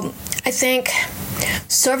 Well, I think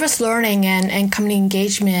service learning and community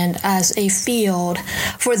engagement as a field,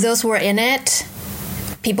 for those who are in it,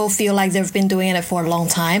 people feel like they've been doing it for a long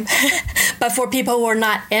time. But for people who are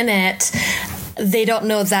not in it, they don't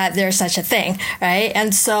know that there's such a thing, right?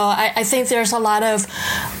 And so I think there's a lot of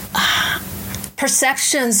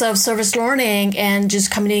perceptions of service learning and just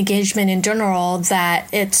community engagement in general that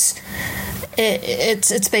it's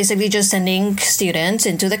basically just sending students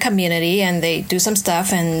into the community and they do some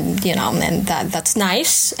stuff and, you know, and that's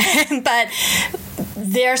nice. But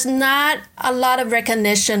there's not a lot of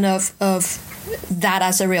recognition of that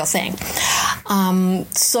as a real thing.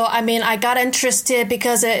 So, I mean, I got interested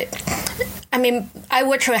because I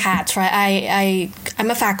wear two hats, right?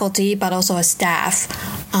 I'm a faculty, but also a staff.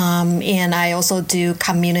 And I also do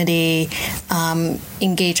community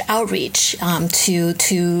engage outreach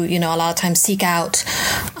to you know, a lot of times seek out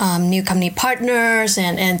new community partners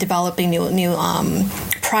and developing new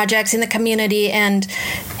projects in the community. And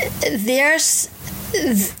there's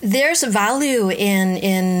value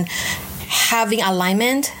in having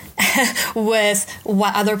alignment with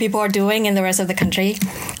what other people are doing in the rest of the country,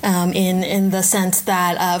 in the sense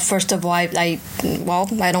that first of all, I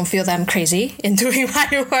don't feel that I'm crazy in doing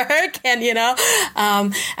my work, and you know,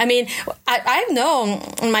 I've known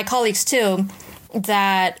my colleagues too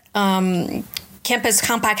that Campus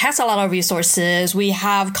Compact has a lot of resources. We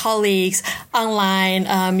have colleagues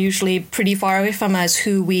online, usually pretty far away from us,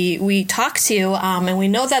 who we talk to, and we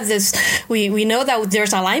know that we know that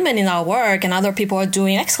there's alignment in our work, and other people are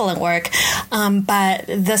doing excellent work. But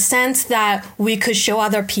the sense that we could show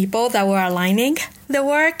other people that we're aligning the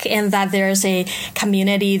work and that there's a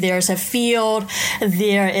community, there's a field,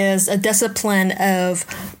 there is a discipline of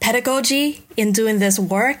pedagogy in doing this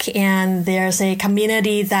work, and there's a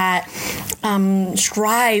community that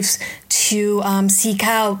strives to seek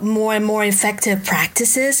out more and more effective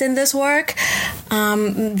practices in this work.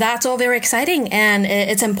 That's all very exciting and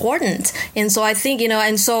it's important. And so I think, you know,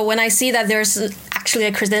 and so when I see that there's actually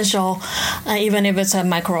a credential, even if it's a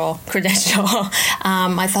micro credential,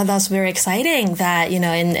 I thought that's very exciting that, you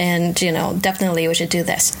know, and you know, definitely we should do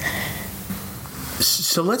this.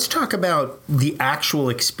 So let's talk about the actual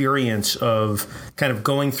experience of kind of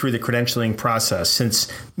going through the credentialing process,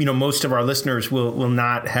 since, most of our listeners will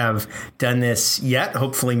not have done this yet.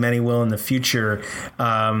 Hopefully many will in the future.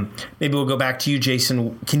 Maybe we'll go back to you,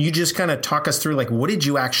 Jason. Can you just kind of talk us through, what did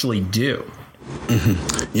you actually do?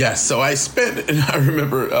 Mm-hmm. Yes. So I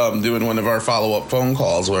remember doing one of our follow-up phone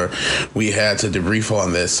calls where we had to debrief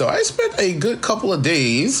on this. So I spent a good couple of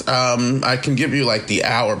days. I can give you the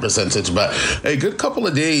hour percentage, but a good couple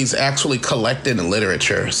of days actually collecting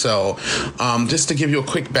literature. So just to give you a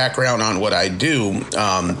quick background on what I do,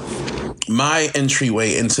 my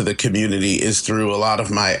entryway into the community is through a lot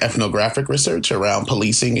of my ethnographic research around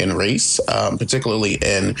policing and race, particularly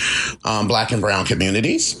in Black and brown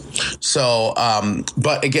communities. So,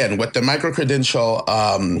 but again, what the micro-credential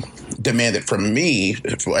demanded from me,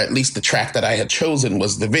 for at least the track that I had chosen,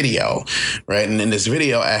 was the video, right? And in this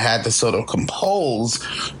video, I had to sort of compose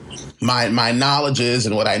my knowledges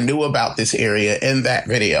and what I knew about this area in that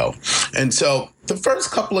video. And so the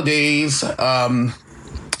first couple of days,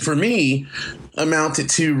 for me, amounted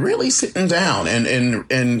to really sitting down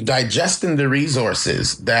and digesting the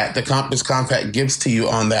resources that the Campus Compact gives to you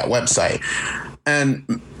on that website.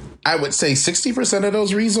 And I would say 60% of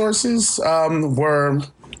those resources were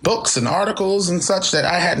books and articles and such that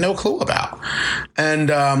I had no clue about. And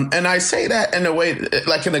I say that in a way,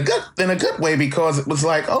 in a good way, because it was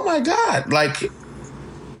oh my God,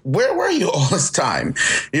 where were you all this time?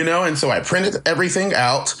 And so I printed everything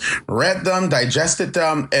out, read them, digested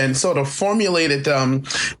them, and sort of formulated them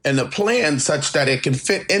in a plan such that it can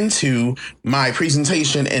fit into my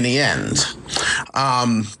presentation in the end.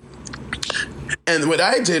 And what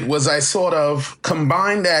I did was I sort of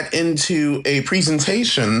combined that into a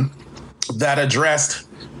presentation that addressed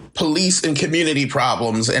police and community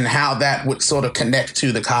problems and how that would sort of connect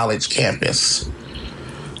to the college campus.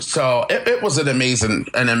 So it was an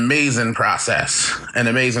amazing process.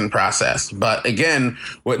 But again,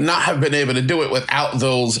 would not have been able to do it without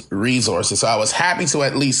those resources. So I was happy to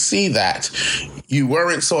at least see that you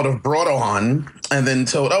weren't sort of brought on and then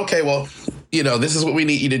told, okay, well, this is what we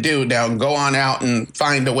need you to do. Now go on out and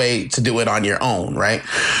find a way to do it on your own, right?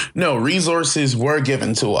 No, resources were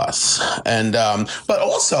given to us. And but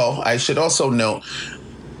also, I should also note,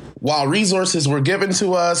 while resources were given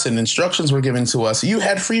to us and instructions were given to us, you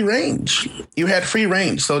had free range.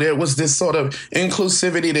 So there was this sort of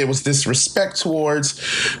inclusivity. There was this respect towards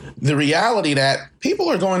the reality that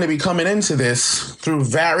people are going to be coming into this through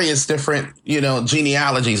various different,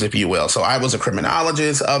 genealogies, if you will. So I was a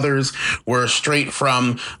criminologist. Others were straight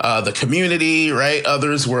from the community, right?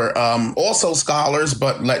 Others were also scholars,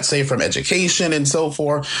 but let's say from education and so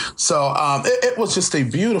forth. So it was just a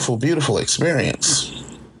beautiful, beautiful experience.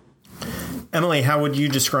 Emily, how would you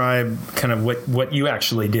describe kind of what you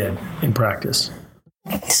actually did in practice?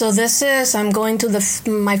 So I'm going to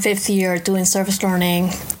my 5th year doing service learning,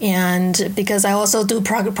 and because I also do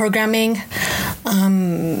programming,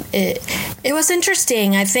 it was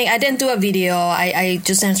interesting. I think I didn't do a video. I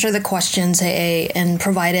just answered the questions and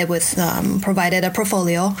provided a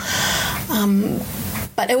portfolio.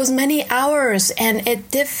 But it was many hours, and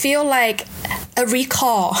it did feel like a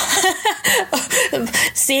recall,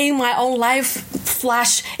 seeing my own life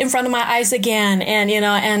flash in front of my eyes again,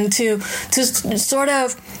 and to sort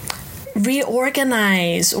of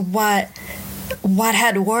reorganize what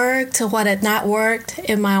had worked, what had not worked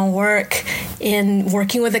in my own work, in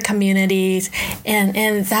working with the communities.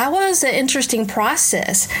 And that was an interesting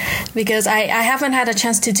process, because I haven't had a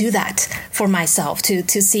chance to do that for myself,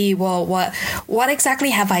 to see, well, what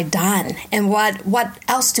exactly have I done, and what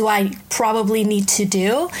else do I probably need to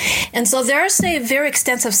do. And so there's a very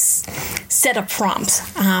extensive set of prompts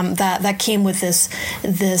that came with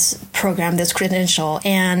this program, this credential.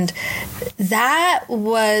 And that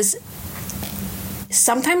was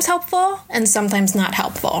sometimes helpful and sometimes not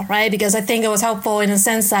helpful, right? Because I think it was helpful in the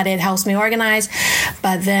sense that it helps me organize,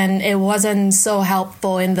 but then it wasn't so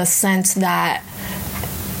helpful in the sense that,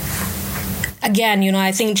 again,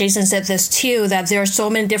 I think Jason said this too, that there are so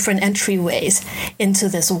many different entryways into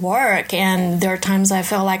this work. And there are times I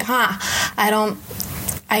feel like,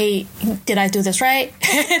 did I do this right?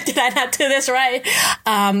 Did I not do this right?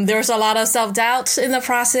 There's a lot of self-doubt in the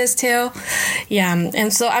process too. Yeah.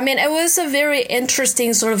 And so, it was a very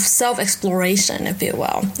interesting sort of self-exploration, if you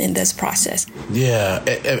will, in this process. Yeah.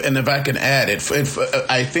 And if I can add,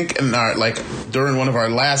 I think in our, during one of our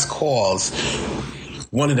last calls,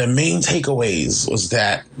 one of the main takeaways was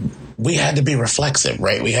that we had to be reflexive,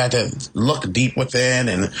 right? We had to look deep within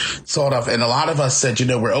and and a lot of us said,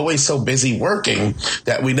 we're always so busy working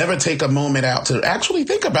that we never take a moment out to actually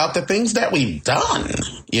think about the things that we've done,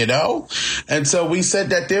 And so we said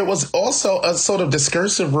that there was also a sort of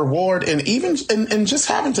discursive reward in just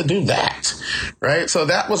having to do that, right? So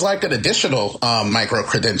that was like an additional micro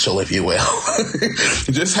credential, if you will.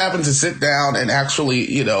 Just having to sit down and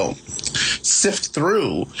actually, sift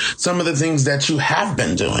through some of the things that you have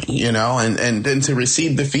been doing, and then to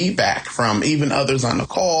receive the feedback from even others on the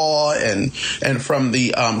call and from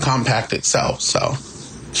the compact itself. So.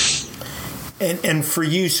 And for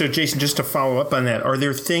you, so Jason, just to follow up on that, are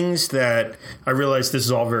there things that I realize this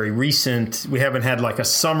is all very recent? We haven't had like a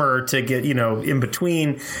summer to get, in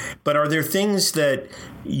between. But are there things that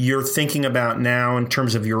you're thinking about now in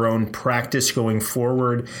terms of your own practice going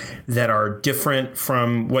forward that are different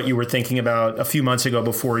from what you were thinking about a few months ago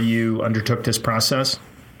before you undertook this process?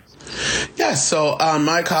 Yes. So on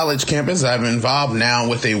my college campus, I'm involved now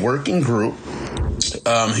with a working group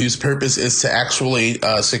whose purpose is to actually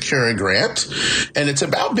secure a grant. And it's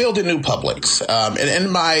about building new publics. And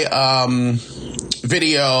in my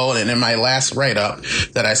video and in my last write-up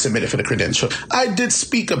that I submitted for the credential, I did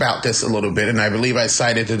speak about this a little bit, and I believe I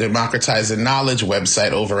cited the Democratizing Knowledge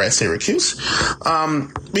website over at Syracuse,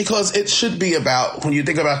 because it should be about, when you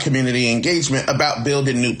think about community engagement, about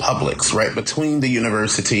building new publics, right, between the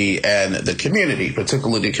university and the community,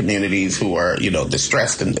 particularly communities who are,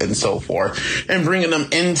 distressed and so forth, and bringing them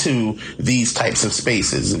into these types of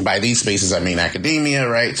spaces. And by these spaces, I mean academia,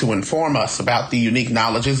 right, to inform us about the unique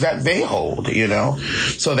knowledges that they hold,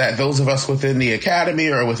 so that those of us within the academy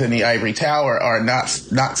or within the ivory tower are not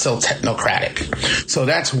so technocratic. So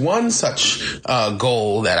that's one such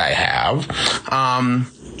goal that I have.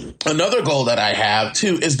 Another goal that I have,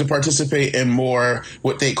 too, is to participate in more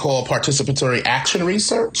what they call participatory action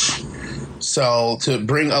research. So to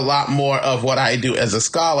bring a lot more of what I do as a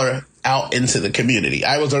scholar out into the community.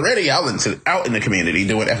 I was already out in the community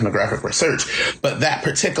doing ethnographic research, but that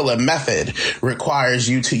particular method requires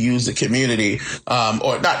you to use the community,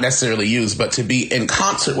 or not necessarily use, but to be in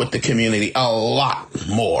concert with the community a lot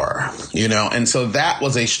more, and so that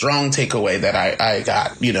was a strong takeaway that I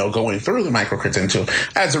got, going through the micro-credential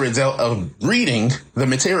as a result of reading the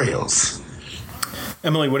materials.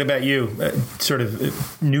 Emily, what about you? Sort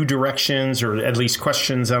of new directions or at least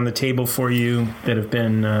questions on the table for you that have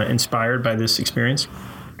been inspired by this experience?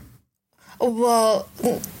 Well,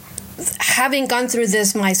 having gone through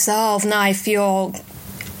this myself, now I feel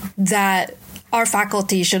that our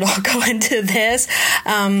faculty should all go into this.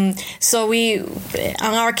 So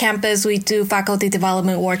on our campus, we do faculty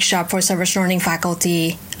development workshop for service learning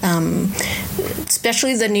faculty.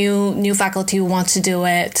 Especially the new faculty who want to do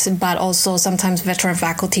it, but also sometimes veteran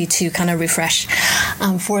faculty to kind of refresh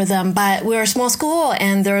for them. But we're a small school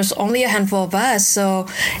and there's only a handful of us, so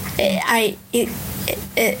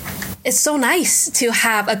it's so nice to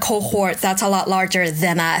have a cohort that's a lot larger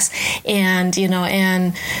than us, and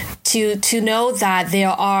to know that there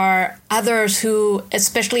are others who,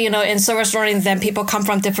 especially in service learning, then people come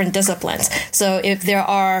from different disciplines. So if there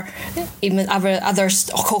are even other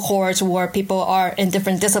cohorts where people are in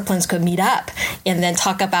different disciplines could meet up and then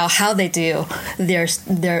talk about how they do their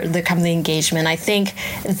community engagement, I think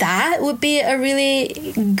that would be a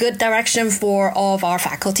really good direction for all of our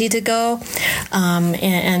faculty to go,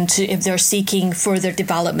 and to, if they're seeking further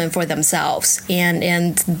development for themselves,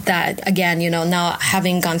 and that again, now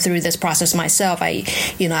having gone through this process myself, I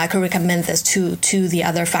could recommend this to the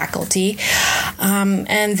other faculty.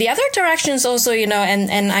 And the other directions also,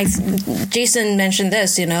 Jason mentioned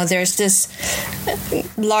this, there's this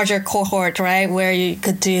larger cohort, right, where you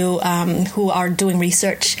could do, who are doing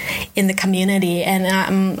research in the community. And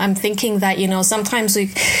I'm thinking that, sometimes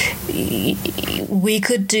we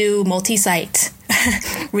could do multi-site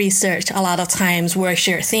research a lot of times where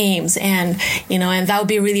share themes, and that would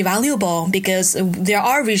be really valuable because there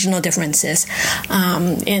are regional differences,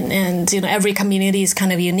 and every community is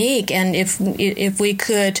kind of unique. And if we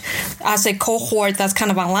could, as a cohort that's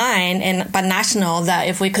kind of online but national, that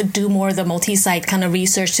if we could do more of the multi-site kind of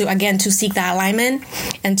research to seek that alignment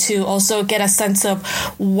and to also get a sense of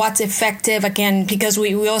what's effective, again, because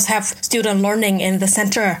we also have student learning in the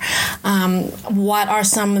center, what are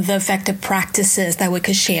some of the effective practices that we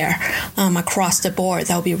could share across the board.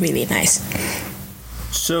 That would be really nice.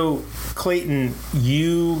 So, Clayton,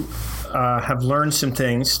 you have learned some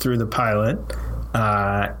things through the pilot,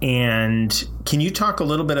 and can you talk a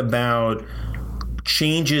little bit about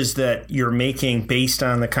changes that you're making based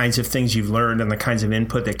on the kinds of things you've learned and the kinds of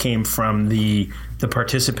input that came from the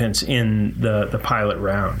participants in the pilot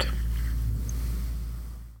round?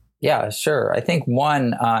 Yeah, sure. I think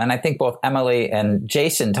one, and I think both Emily and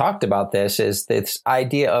Jason talked about this, is this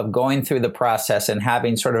idea of going through the process and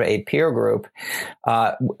having sort of a peer group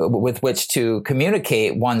with which to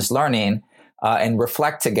communicate one's learning and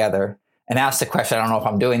reflect together and ask the question, I don't know if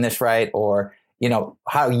I'm doing this right, or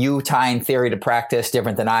how you tying theory to practice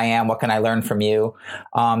different than I am. What can I learn from you?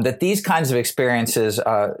 That these kinds of experiences,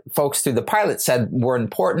 folks through the pilot said were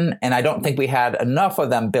important, and I don't think we had enough of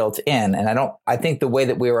them built in. And I think the way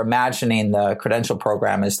that we were imagining the credential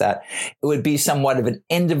program is that it would be somewhat of an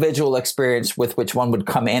individual experience with which one would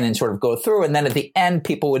come in and sort of go through. And then at the end,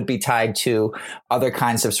 people would be tied to other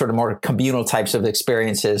kinds of sort of more communal types of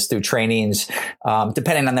experiences through trainings,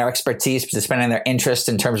 depending on their expertise, depending on their interest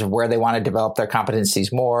in terms of where they want to develop their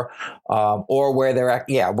competencies more, or where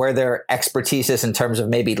their expertise is in terms of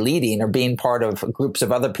maybe leading or being part of groups of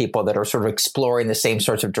other people that are sort of exploring the same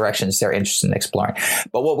sorts of directions they're interested in exploring.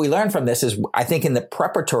 But what we learned from this is, I think in the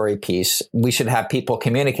preparatory piece, we should have people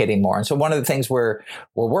communicating more. And so one of the things we're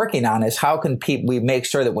working on is how can we make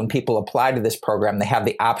sure that when people apply to this program, they have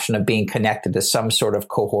the option of being connected to some sort of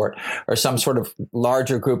cohort or some sort of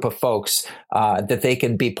larger group of folks that they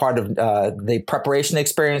can be part of the preparation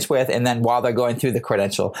experience with, and then while they're going through the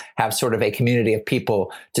credential, have sort of a community of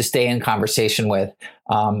people to stay in conversation with.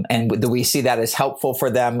 And we see that as helpful for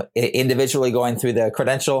them individually going through the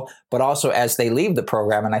credential, but also as they leave the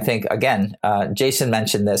program. And I think, again, Jason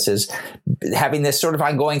mentioned this, is having this sort of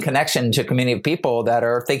ongoing connection to a community of people that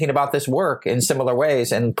are thinking about this work in similar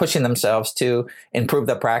ways and pushing themselves to improve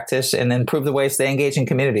the practice and improve the ways they engage in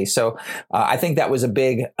community. So I think that was a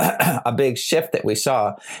big shift that we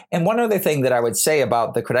saw. And one other thing that I would say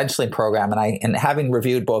about the credentialing program, and having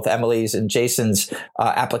reviewed both Emily's and Jason's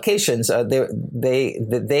applications,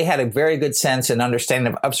 they had a very good sense and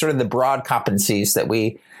understanding of sort of the broad competencies that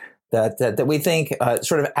we think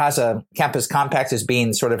sort of as a campus compact as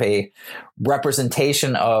being sort of a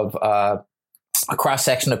representation of a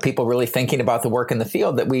cross-section of people really thinking about the work in the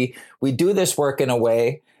field, that we do this work in a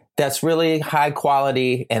way that's really high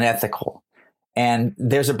quality and ethical. And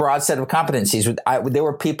there's a broad set of competencies. There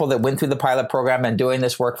were people that went through the pilot program and doing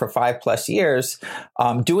this work for 5+ years,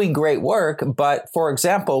 doing great work. But for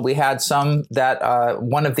example, we had some that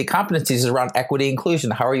one of the competencies is around equity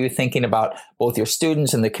inclusion. How are you thinking about both your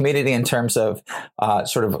students and the community in terms of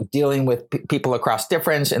sort of dealing with people across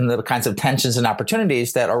difference and the kinds of tensions and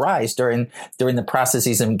opportunities that arise during the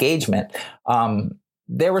processes of engagement?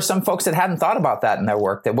 There were some folks that hadn't thought about that in their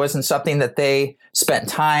work. That wasn't something that they spent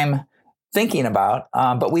time thinking about,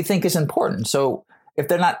 but we think is important. So if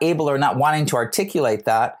they're not able or not wanting to articulate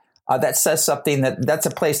that, that says something that's a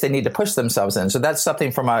place they need to push themselves in. So that's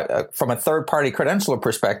something from a third-party credentialer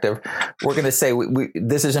perspective, we're going to say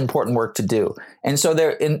this is important work to do. And so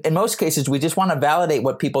there, in most cases, we just want to validate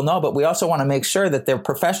what people know, but we also want to make sure that they're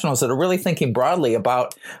professionals that are really thinking broadly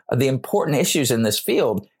about the important issues in this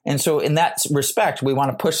field. And so in that respect, we want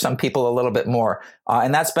to push some people a little bit more.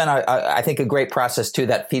 And that's been, I think, a great process, too,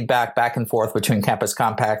 that feedback back and forth between Campus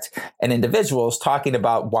Compact and individuals talking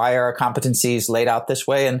about why are our competencies laid out this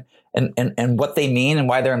way and what they mean and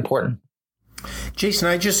why they're important. Jason,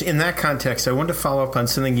 in that context, I wanted to follow up on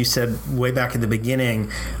something you said way back at the beginning,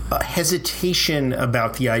 hesitation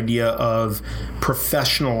about the idea of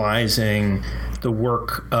professionalizing the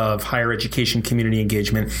work of higher education community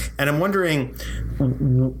engagement. And I'm wondering,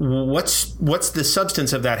 what's the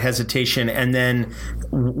substance of that hesitation? And then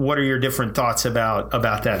what are your different thoughts about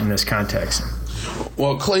that in this context?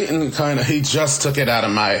 Well, Clayton he just took it out of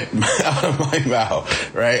my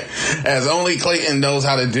mouth, right? As only Clayton knows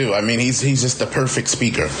how to do. I mean, he's just the perfect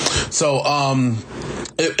speaker. So,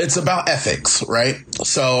 it's about ethics, right?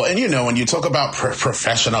 So, and when you talk about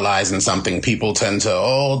professionalizing something, people tend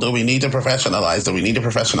to, do we need to professionalize? Do we need to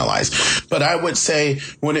professionalize? But I would say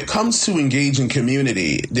when it comes to engaging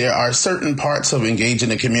community, there are certain parts of engaging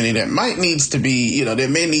the community that might needs to be, there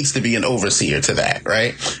may needs to be an overseer to that,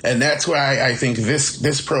 right? And that's why I think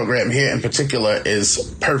this program here in particular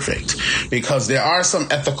is perfect, because there are some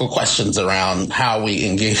ethical questions around how we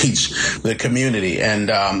engage the community.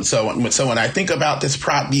 And so when I think about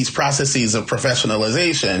these processes of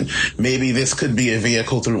professionalization, maybe this could be a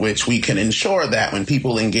vehicle through which we can ensure that when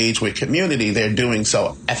people engage with community, they're doing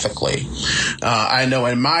so ethically. I know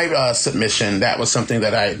in my submission, that was something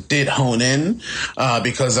that I did hone in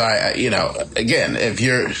because again, if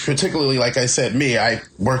you're particularly, like I said, I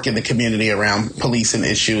work in the community around policing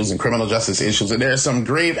issues and criminal justice issues, and there are some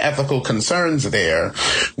grave ethical concerns there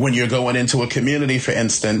when you're going into a community. For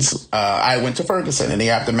instance, I went to Ferguson in the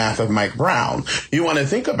aftermath of Mike Brown. You want to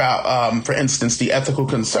think about, for instance, the ethical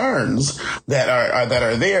concerns that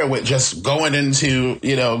are there with just going into,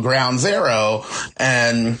 ground zero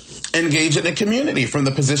and engage in the community from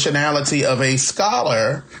the positionality of a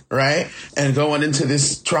scholar, right? And going into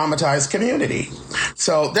this traumatized community.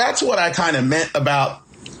 So that's what I kind of meant about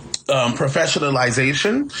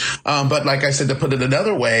professionalization. But like I said, to put it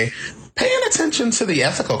another way, paying attention to the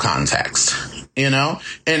ethical context, and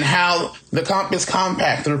how the Campus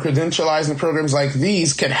Compact through credentializing programs like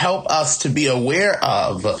these can help us to be aware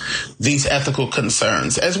of these ethical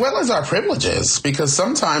concerns as well as our privileges, because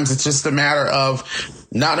sometimes it's just a matter of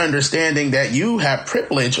not understanding that you have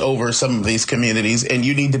privilege over some of these communities and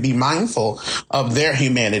you need to be mindful of their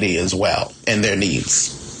humanity as well and their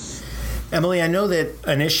needs. Emily, I know that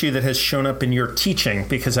an issue that has shown up in your teaching,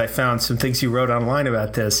 because I found some things you wrote online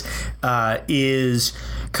about this, is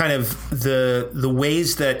kind of the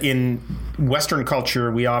ways that in Western culture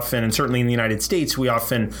we often, and certainly in the United States, we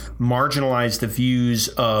often marginalize the views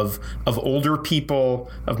of older people,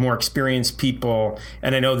 of more experienced people.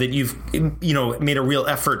 And I know that you've made a real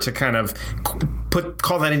effort to kind of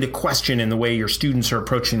call that into question in the way your students are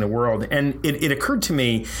approaching the world. And it occurred to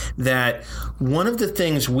me that one of the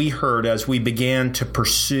things we heard as we began to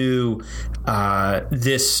pursue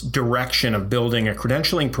this direction of building a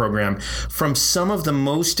credentialing program from some of the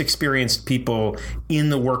most experienced people in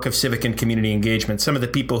the work of civic and community engagement, some of the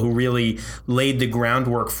people who really laid the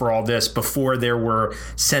groundwork for all this before there were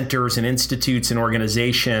centers and institutes and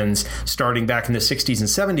organizations starting back in the 60s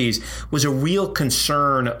and 70s, was a real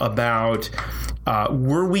concern about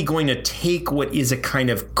were we going to take what is a kind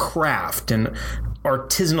of craft and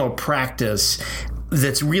artisanal practice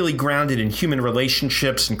that's really grounded in human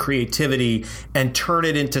relationships and creativity and turn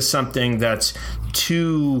it into something that's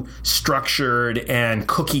too structured and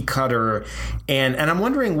cookie cutter. And I'm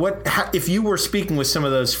wondering if you were speaking with some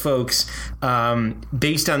of those folks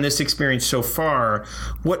based on this experience so far,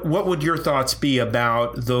 what would your thoughts be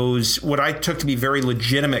about those, what I took to be very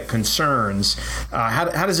legitimate concerns? How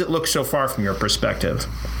does it look so far from your perspective?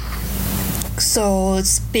 So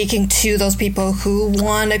speaking to those people who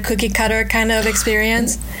want a cookie cutter kind of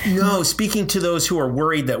experience? No, speaking to those who are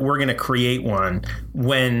worried that we're going to create one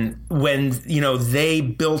when they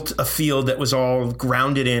built a field that was all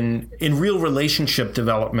grounded in real relationship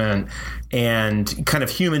development and kind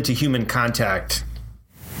of human to human contact.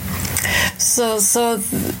 So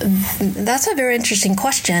that's a very interesting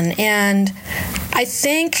question, and I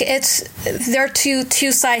think there are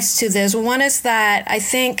two sides to this. One is that I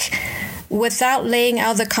think without laying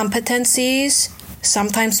out the competencies,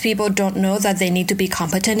 sometimes people don't know that they need to be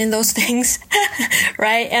competent in those things,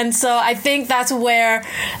 right? And so I think that's where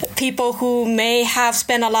people who may have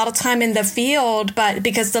spent a lot of time in the field, but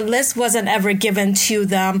because the list wasn't ever given to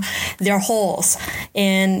them, their holes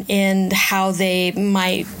in how they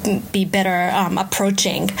might be better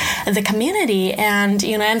approaching the community. And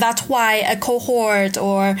that's why a cohort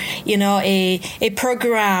or, a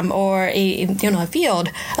program or a field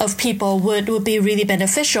of people would be really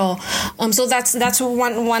beneficial. So that's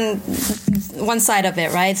one side of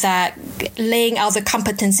it, right? That laying out the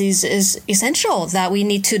competencies is essential, that we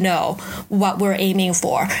need to know what we're aiming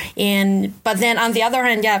for. But then on the other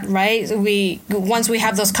hand, yeah, right, once we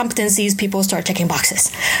have those competencies, people start checking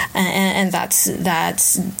boxes. And that's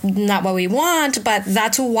not what we want, but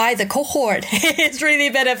that's why the cohort is really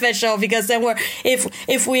beneficial, because then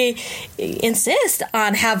if we insist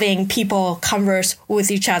on having people converse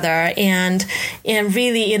with each other and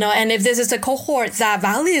really, and if this is a cohort that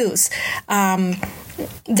values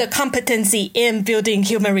the competency in building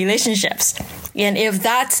human relationships, and if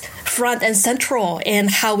that's front and central in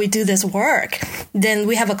how we do this work, then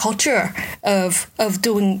we have a culture of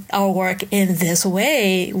doing our work in this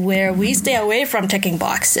way where we stay away from checking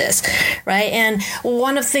boxes, right? And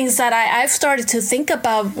one of the things that I've started to think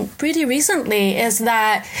about pretty recently is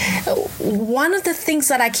that one of the things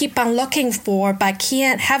that I keep on looking for but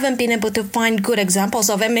haven't been able to find good examples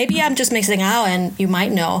of, and maybe I'm just mixing out and you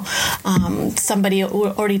might know somebody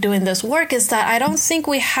already doing this work, is that I don't think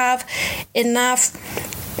we have enough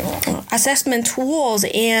assessment tools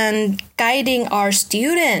in guiding our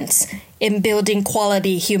students in building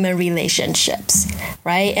quality human relationships,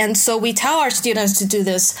 right? And so we tell our students to do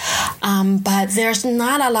this, but there's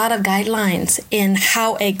not a lot of guidelines in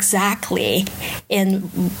how exactly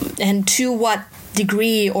and to what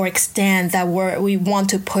degree or extent that we want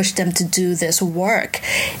to push them to do this work.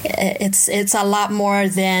 It's a lot more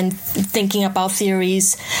than thinking about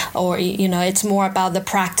theories, or it's more about the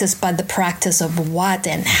practice, but the practice of what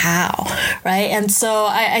and how, right? And so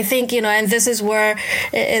I think and this is where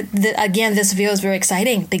again this field is very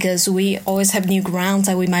exciting, because we always have new grounds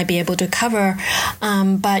that we might be able to cover,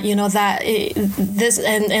 but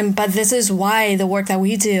this is why the work that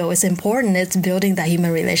we do is important. It's building that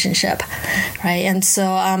human relationship, right? right? And so,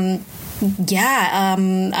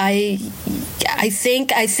 I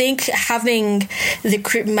think having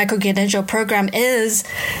the micro-credential program is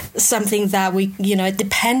something that we,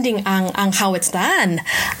 depending on how it's done,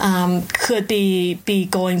 could be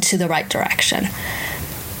going to the right direction.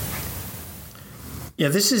 Yeah,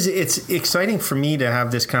 it's exciting for me to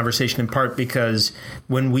have this conversation in part because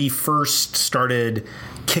when we first started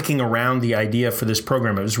kicking around the idea for this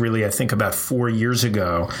program, it was really, I think, about 4 years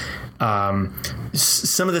ago.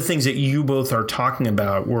 Some of the things that you both are talking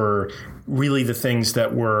about were really the things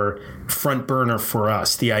that were front burner for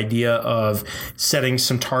us. The idea of setting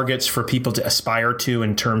some targets for people to aspire to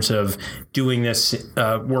in terms of doing this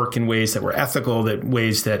work in ways that were ethical, that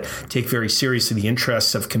ways that take very seriously the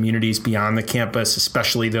interests of communities beyond the campus,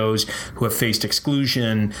 especially those who have faced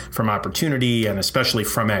exclusion from opportunity and especially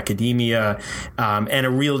from academia, and a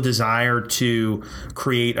real desire to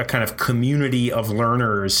create a kind of community of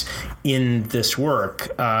learners in this work.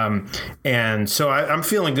 And so I'm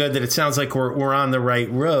feeling good that it sounds like we're on the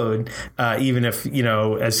right road, even if,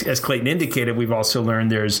 as Clayton indicated, we've also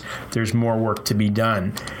learned there's more work to be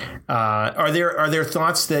done. Are there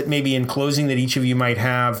thoughts that maybe in closing that each of you might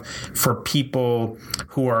have for people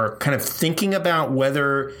who are kind of thinking about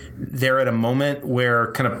whether they're at a moment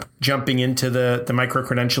where kind of jumping into the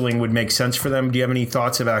micro-credentialing would make sense for them? Do you have any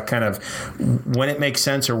thoughts about kind of when it makes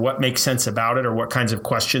sense or what makes sense about it or what kinds of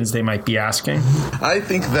questions they might be asking? I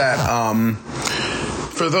think that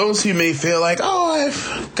for those who may feel like,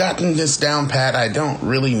 I've gotten this down pat, I don't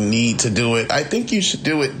really need to do it. I think you should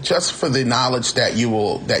do it just for the knowledge that you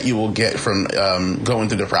will get from going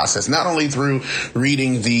through the process, not only through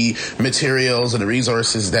reading the materials and the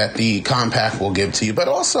resources that the compact will give to you, but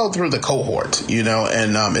also through the cohort,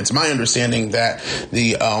 and it's my understanding that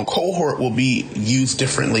the cohort will be used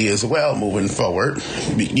differently as well moving forward,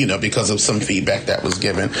 because of some feedback that was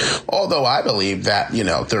given. Although I believe that,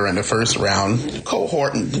 during the first round,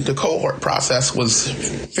 the cohort process was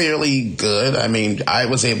fairly good. I mean, I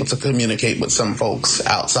was able to communicate with some folks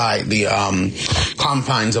outside the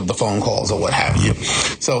confines of the phone calls or what have you.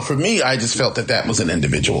 So for me, I just felt that was an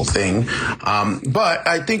individual thing. But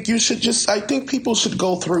I think people should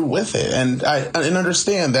go through with it and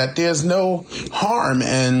understand that there's no harm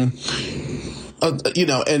in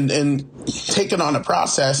and taking on a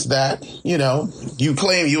process that, you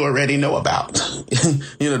claim you already know about,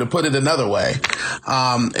 to put it another way.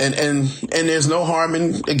 And there's no harm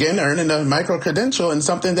in, again, earning a micro-credential in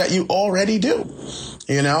something that you already do,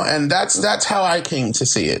 and that's how I came to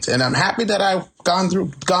see it. And I'm happy that I've gone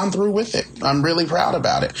through with it. I'm really proud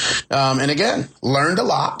about it. And again, learned a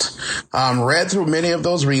lot, read through many of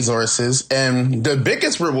those resources. And the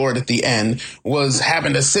biggest reward at the end was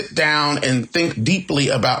having to sit down and think deeply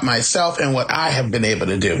about myself and what I have been able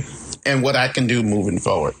to do and what I can do moving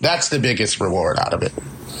forward. That's the biggest reward out of it.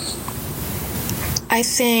 I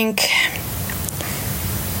think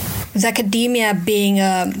the academia being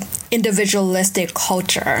a individualistic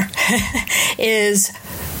culture is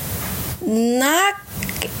not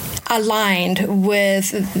aligned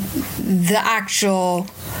with the actual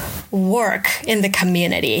work in the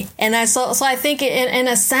community. And so I think in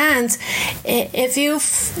a sense, if you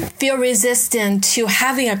feel resistant to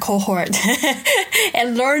having a cohort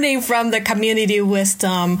and learning from the community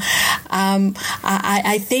wisdom,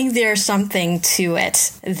 I think there's something to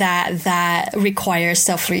it that requires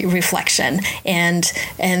self-reflection and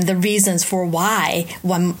the reasons for why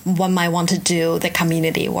one might want to do the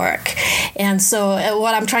community work. And so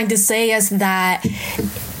what I'm trying to say is that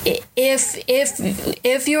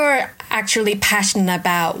if you're actually passionate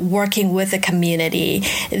about working with the community,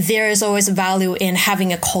 there is always value in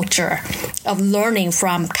having a culture of learning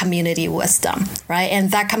from community wisdom, right? And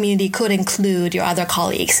that community could include your other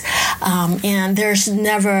colleagues. And there's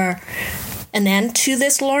never an end to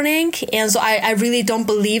this learning. And so I really don't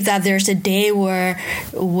believe that there's a day where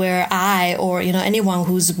I or anyone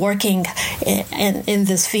who's working in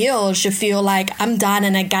this field should feel like I'm done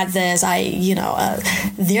and I got this.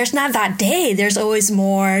 There's not that day. There's always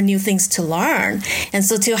more new things to learn. And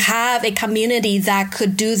so to have a community that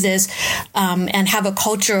could do this and have a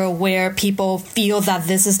culture where people feel that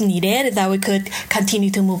this is needed, that we could continue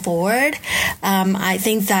to move forward, I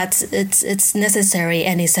think that it's necessary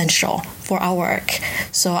and essential for our work.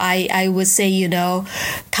 So I would say,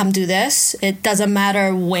 come do this. It doesn't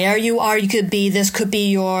matter where you are. This could be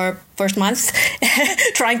your first month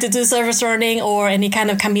trying to do service learning or any kind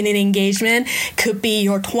of community engagement, could be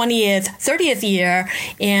your 20th, 30th year.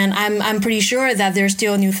 And I'm pretty sure that there's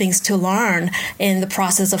still new things to learn in the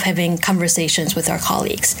process of having conversations with our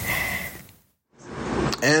colleagues.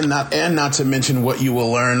 And not to mention what you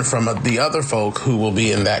will learn from the other folk who will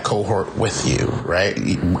be in that cohort with you, right?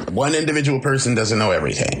 One individual person doesn't know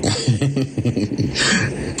everything.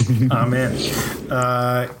 Amen.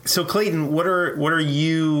 So Clayton, what are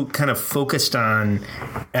you kind of focused on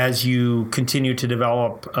as you continue to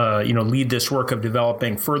develop, lead this work of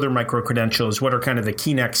developing further micro-credentials? What are kind of the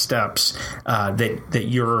key next steps that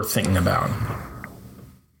you're thinking about?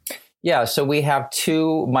 Yeah, so we have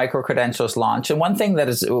 2 micro-credentials launched. And one thing that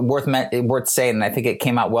is worth saying, and I think it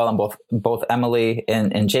came out well in both Emily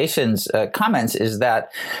and Jason's comments, is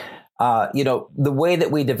that the way that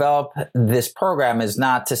we develop this program is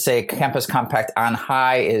not to say Campus Compact on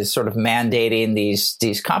High is sort of mandating these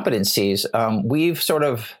competencies. We've sort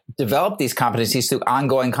of developed these competencies through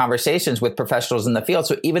ongoing conversations with professionals in the field.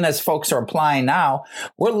 So even as folks are applying now,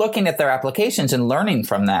 we're looking at their applications and learning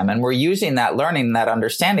from them. And we're using that learning, that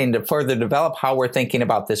understanding to further develop how we're thinking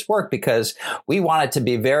about this work, because we want it to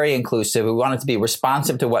be very inclusive. We want it to be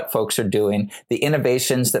responsive to what folks are doing, the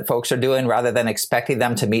innovations that folks are doing, rather than expecting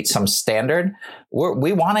them to meet some standard.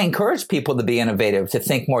 We want to encourage people to be innovative, to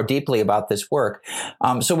think more deeply about this work.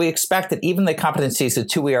 So we expect that even the competencies, the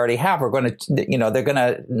 2 we already have, are going to, they're going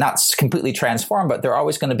to not completely transform, but they're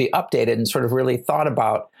always going to be updated and sort of really thought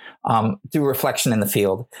about through reflection in the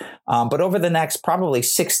field. But over the next probably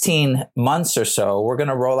 16 months or so, we're going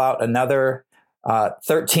to roll out another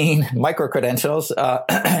 13 micro-credentials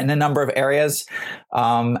in a number of areas.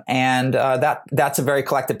 That's a very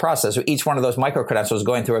collective process. So each one of those micro-credentials is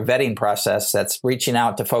going through a vetting process that's reaching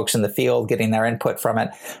out to folks in the field, getting their input from it,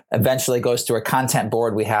 eventually goes through a content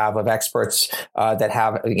board we have of experts that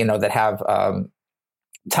have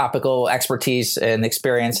topical expertise and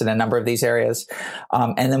experience in a number of these areas.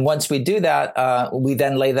 And then once we do that, we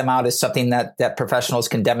then lay them out as something that professionals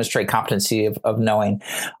can demonstrate competency of knowing.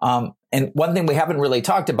 And one thing we haven't really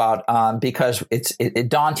talked about, because it's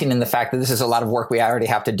daunting in the fact that this is a lot of work we already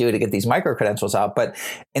have to do to get these micro-credentials out. But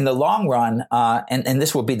in the long run, and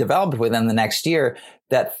this will be developed within the next year,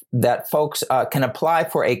 that folks can apply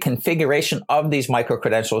for a configuration of these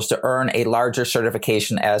micro-credentials to earn a larger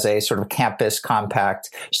certification as a sort of Campus Compact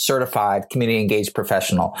certified community engaged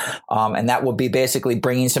professional. And that will be basically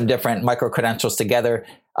bringing some different micro-credentials together,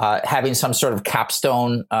 having some sort of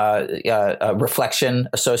capstone reflection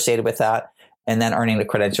associated with that, and then earning the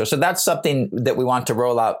credential. So that's something that we want to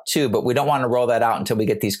roll out too, but we don't want to roll that out until we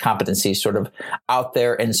get these competencies sort of out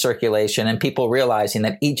there in circulation and people realizing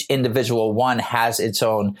that each individual one has its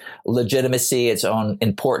own legitimacy, its own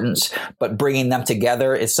importance, but bringing them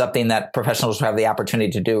together is something that professionals have the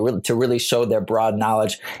opportunity to do, to really show their broad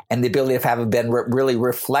knowledge and the ability of having been really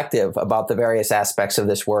reflective about the various aspects of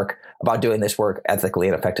this work, about doing this work ethically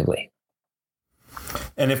and effectively.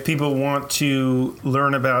 And if people want to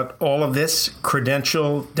learn about all of this,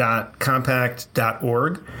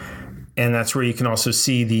 credential.compact.org. And that's where you can also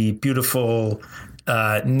see the beautiful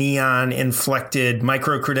neon inflected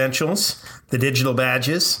micro-credentials, the digital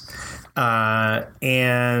badges.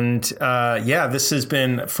 This has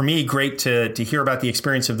been, for me, great to hear about the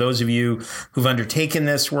experience of those of you who've undertaken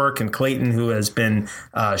this work, and Clayton, who has been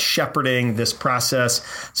shepherding this process.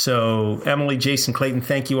 So Emily, Jason, Clayton,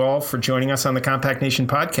 thank you all for joining us on the Compact Nation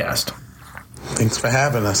podcast. Thanks for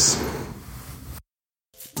having us.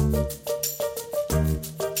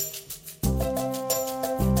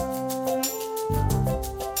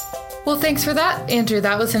 Well, thanks for that, Andrew.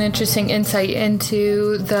 That was an interesting insight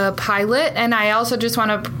into the pilot. And I also just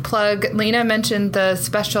want to plug, Lena mentioned the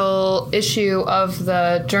special issue of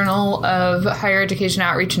the Journal of Higher Education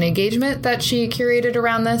Outreach and Engagement that she curated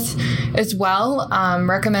around this as well.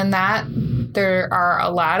 Recommend that. There are a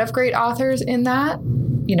lot of great authors in that.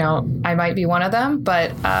 I might be one of them,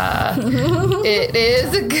 but it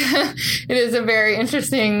is a very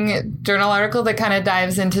interesting journal article that kind of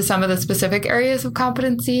dives into some of the specific areas of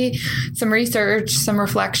competency, some research, some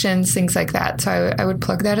reflections, things like that. So I would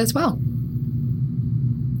plug that as well.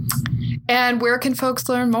 And where can folks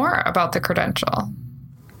learn more about the credential?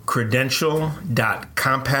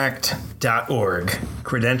 Credential.compact.org.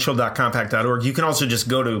 Credential.compact.org. You can also just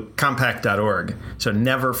go to compact.org. So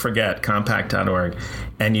never forget compact.org.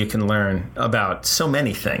 And you can learn about so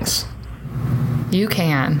many things. You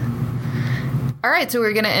can. All right, so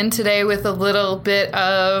we're going to end today with a little bit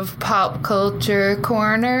of pop culture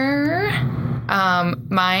corner.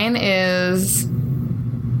 Mine is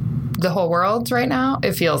the whole world's right now.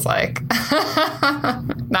 It feels like.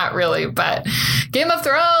 Not really, but Game of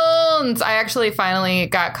Thrones. I actually finally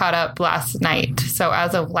got caught up last night. So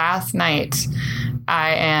as of last night,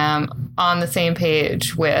 I am on the same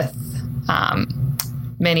page with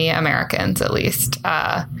many Americans, at least,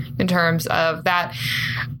 in terms of that.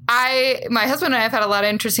 My husband and I have had a lot of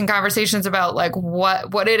interesting conversations about like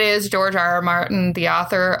what it is George R.R. Martin, the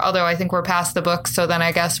author, although I think we're past the book. So then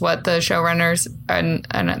I guess what the showrunners and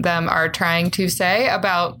them are trying to say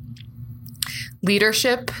about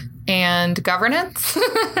leadership and governance.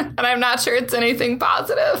 And I'm not sure it's anything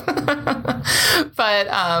positive.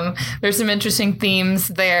 But there's some interesting themes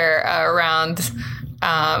there around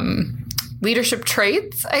leadership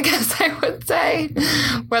traits, I guess I would say.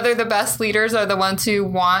 Whether the best leaders are the ones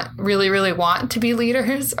who really want to be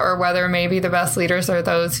leaders, or whether maybe the best leaders are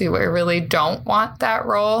those who really don't want that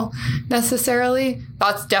role necessarily.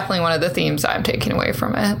 That's definitely one of the themes I'm taking away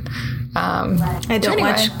from it. I don't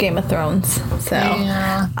watch Game of Thrones, so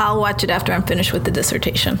I'll watch it after I'm finished with the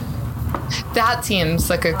dissertation. That seems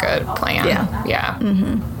like a good plan. Yeah.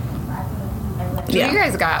 Mm-hmm. What do you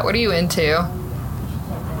guys got? What are you into?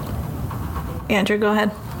 Andrew, go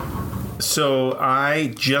ahead. So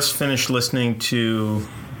I just finished listening to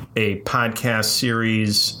a podcast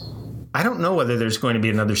series. I don't know whether there's going to be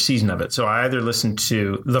another season of it. So I either listened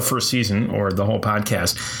to the first season or the whole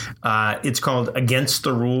podcast. It's called Against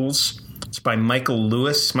the Rules. It's by Michael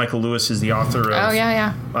Lewis. Michael Lewis is the author of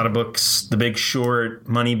a lot of books, The Big Short,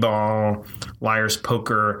 Moneyball, Liar's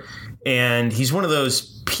Poker. And he's one of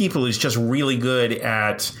those people who's just really good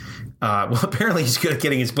at apparently he's good at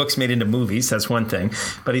getting his books made into movies. That's one thing.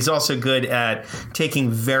 But he's also good at taking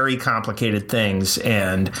very complicated things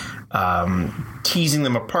and teasing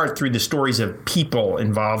them apart through the stories of people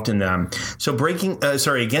involved in them. So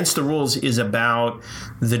Against the Rules is about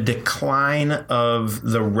the decline of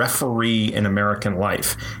the referee in American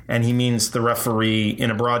life. And he means the referee in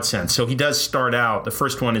a broad sense. So he does start out, the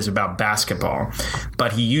first one is about basketball,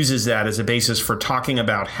 but he uses that as a basis for talking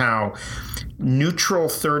about how neutral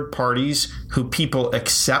third parties who people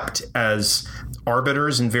accept as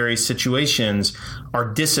arbiters in various situations are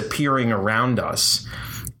disappearing around us.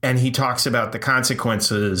 And he talks about the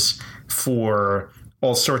consequences for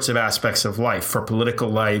all sorts of aspects of life, for political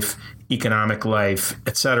life, economic life,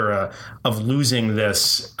 etc., of losing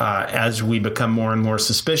this as we become more and more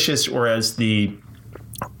suspicious, or as the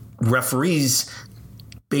referees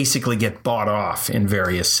basically get bought off in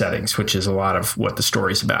various settings, which is a lot of what the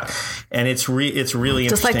story's about. And it's really interesting.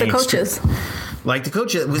 Just like the coaches. Like the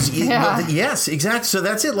coach yes, exactly. So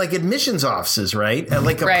that's it. Like admissions offices, right?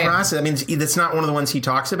 Like a process. I mean, that's not one of the ones he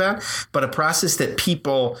talks about, but a process that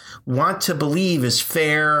people want to believe is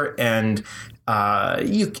fair, and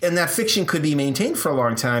and that fiction could be maintained for a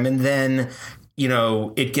long time, and then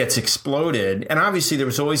it gets exploded. And obviously, there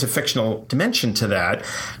was always a fictional dimension to that.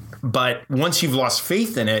 But once you've lost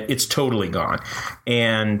faith in it, it's totally gone.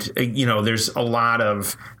 And, there's a lot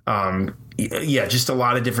of, just a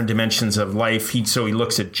lot of different dimensions of life. He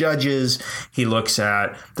looks at judges. He looks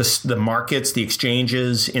at the markets, the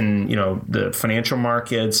exchanges in, the financial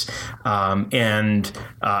markets, and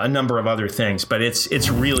a number of other things. But it's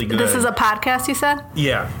really good. This is a podcast, you said?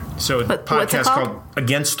 Yeah. So a podcast called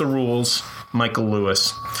Against the Rules, Michael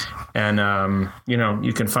Lewis. And,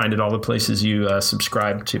 you can find it all the places you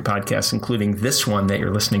subscribe to podcasts, including this one that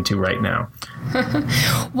you're listening to right now.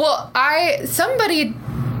 Well, somebody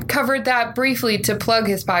covered that briefly to plug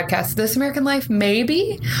his podcast, This American Life,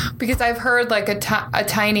 maybe, because I've heard like a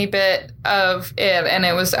tiny bit of it, and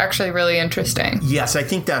it was actually really interesting. Yes, I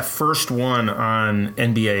think that first one on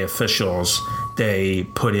NBA officials, they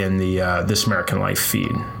put in the This American Life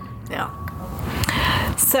feed. Yeah.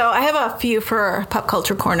 So I have a few for Pop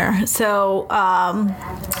Culture Corner. So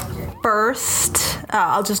first,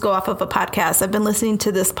 I'll just go off of a podcast. I've been listening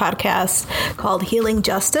to this podcast called Healing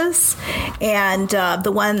Justice. And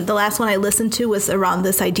the last one I listened to was around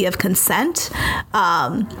this idea of consent.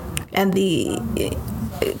 And the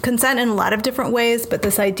consent in a lot of different ways, but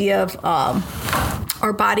this idea of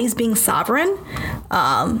our bodies being sovereign.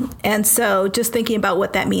 And so just thinking about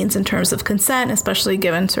what that means in terms of consent, especially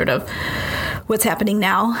given sort of what's happening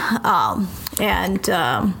now.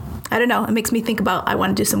 I don't know, it makes me think about, I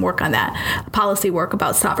want to do some work on that, policy work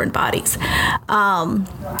about sovereign bodies. And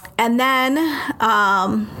then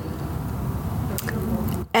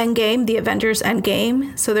Endgame, the Avengers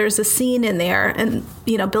Endgame. So there's a scene in there, and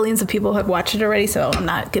billions of people have watched it already, so I'm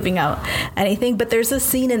not giving out anything, but there's a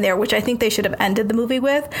scene in there which I think they should have ended the movie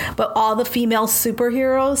with, but all the female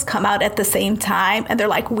superheroes come out at the same time and they're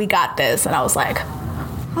like, we got this. And I was like,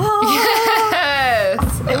 oh,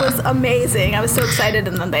 yes, it was amazing. I was so excited.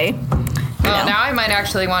 And then now I might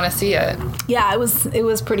actually want to see it. Yeah, it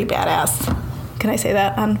was pretty badass. Can I say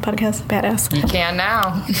that on podcast? Badass. You can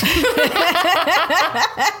now.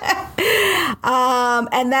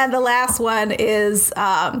 And then the last one is,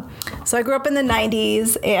 so I grew up in the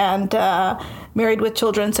 90s and married with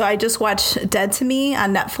children. So I just watched Dead to Me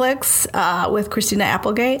on Netflix with Christina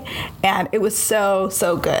Applegate. And it was so,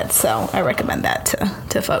 so good. So I recommend that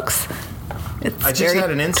to folks. It's I just had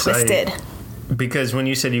an insight. Twisted. Because when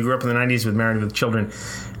you said you grew up in the 90s with Married with Children,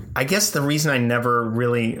 I guess the reason I never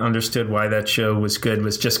really understood why that show was good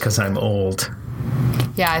was just because I'm old.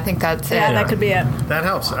 Yeah, I think that's it. Yeah, that could be it. That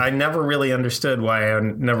helps. I never really understood why I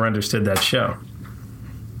never understood that show.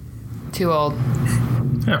 Too old.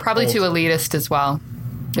 Yeah, Probably old. too elitist as well,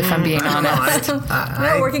 if I'm being honest.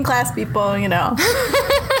 We're working class people,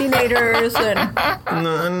 teenagers. And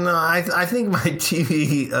No, I think my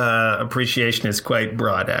TV appreciation is quite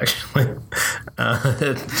broad, actually.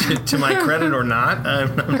 To my credit or not,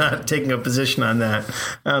 I'm not taking a position on that.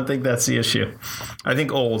 I don't think that's the issue. I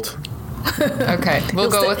think old. Okay,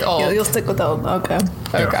 we'll go with old. You'll stick with old. Okay.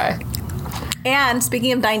 Okay. And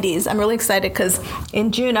speaking of 90s, I'm really excited because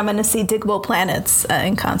in June I'm going to see Diggable Planets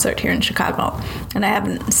in concert here in Chicago. And I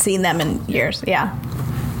haven't seen them in years. Yeah.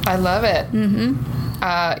 I love it. Mm-hmm.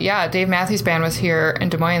 Yeah, Dave Matthews Band was here in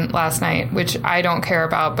Des Moines last night, which I don't care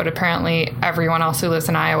about, but apparently everyone else who lives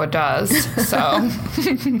in Iowa does. So,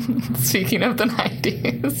 speaking of the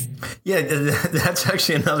 90s. Yeah, that's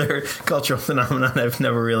actually another cultural phenomenon I've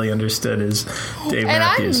never really understood is Dave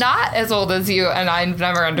Matthews. And I'm not as old as you, and I've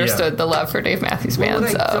never understood the love for Dave Matthews Band.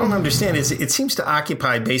 What I don't understand is it seems to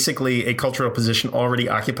occupy basically a cultural position already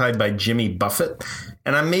occupied by Jimmy Buffett.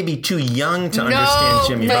 And I'm maybe too young to understand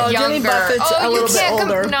Jimmy Buffett. Jimmy Buffett's a little bit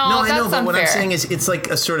older. No, I know, that's but what I'm unfair. saying is it's like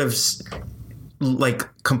a sort of like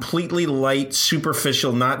completely light,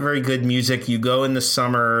 superficial, not very good music. You go in the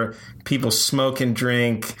summer, people smoke and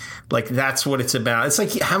drink. Like that's what it's about. It's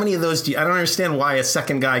like, how many of those I don't understand why a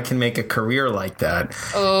second guy can make a career like that.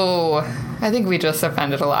 Oh, I think we just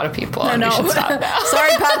offended a lot people. I know. We should stop now.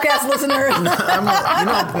 Sorry, podcast listeners.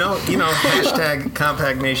 Hashtag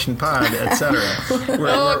Compact Nation Pod, etc.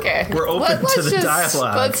 Okay. We're open to the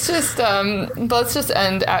dialogue. Let's just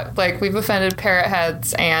end at like we've offended Parrot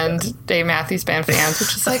Heads and Dave Matthews Band fans,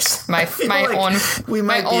 which is like my own we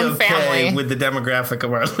might my be own okay family with the demographic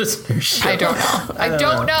of our listenership. I don't know. I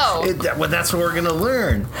don't know. Well, that's what we're going to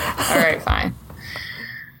learn. All right, fine.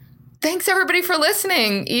 Thanks, everybody, for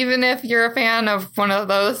listening, even if you're a fan of one of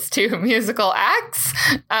those two musical acts.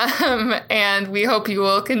 And we hope you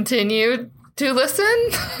will continue to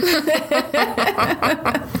listen. To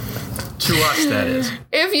us, that is.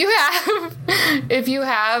 If you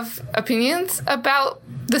have opinions about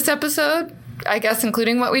this episode, I guess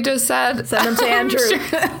including what we just said, Send them to Andrew.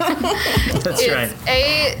 That's right.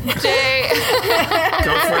 AJ.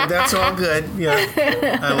 Go for it. That's all good. Yeah.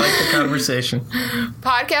 I like the conversation.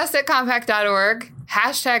 Podcast@compact.org.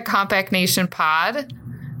 #CompactNationPod.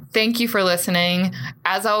 Thank you for listening.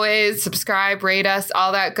 As always, subscribe, rate us,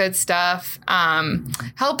 all that good stuff.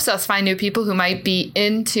 Helps us find new people who might be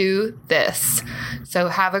into this. So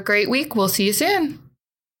have a great week. We'll see you soon.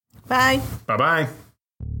 Bye. Bye-bye.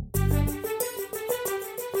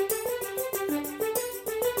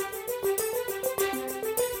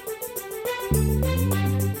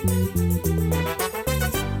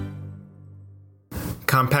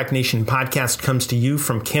 Compact Nation podcast comes to you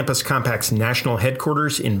from Campus Compact's national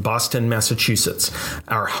headquarters in Boston, Massachusetts.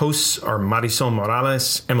 Our hosts are Marisol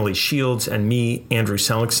Morales, Emily Shields, and me, Andrew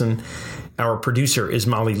Seligson. Our producer is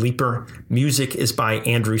Molly Leeper. Music is by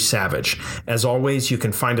Andrew Savage. As always, you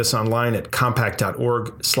can find us online at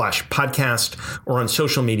compact.org/podcast or on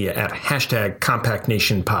social media at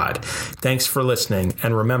 #CompactNationPod. Thanks for listening.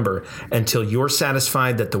 And remember, until you're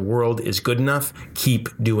satisfied that the world is good enough, keep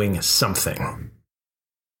doing something.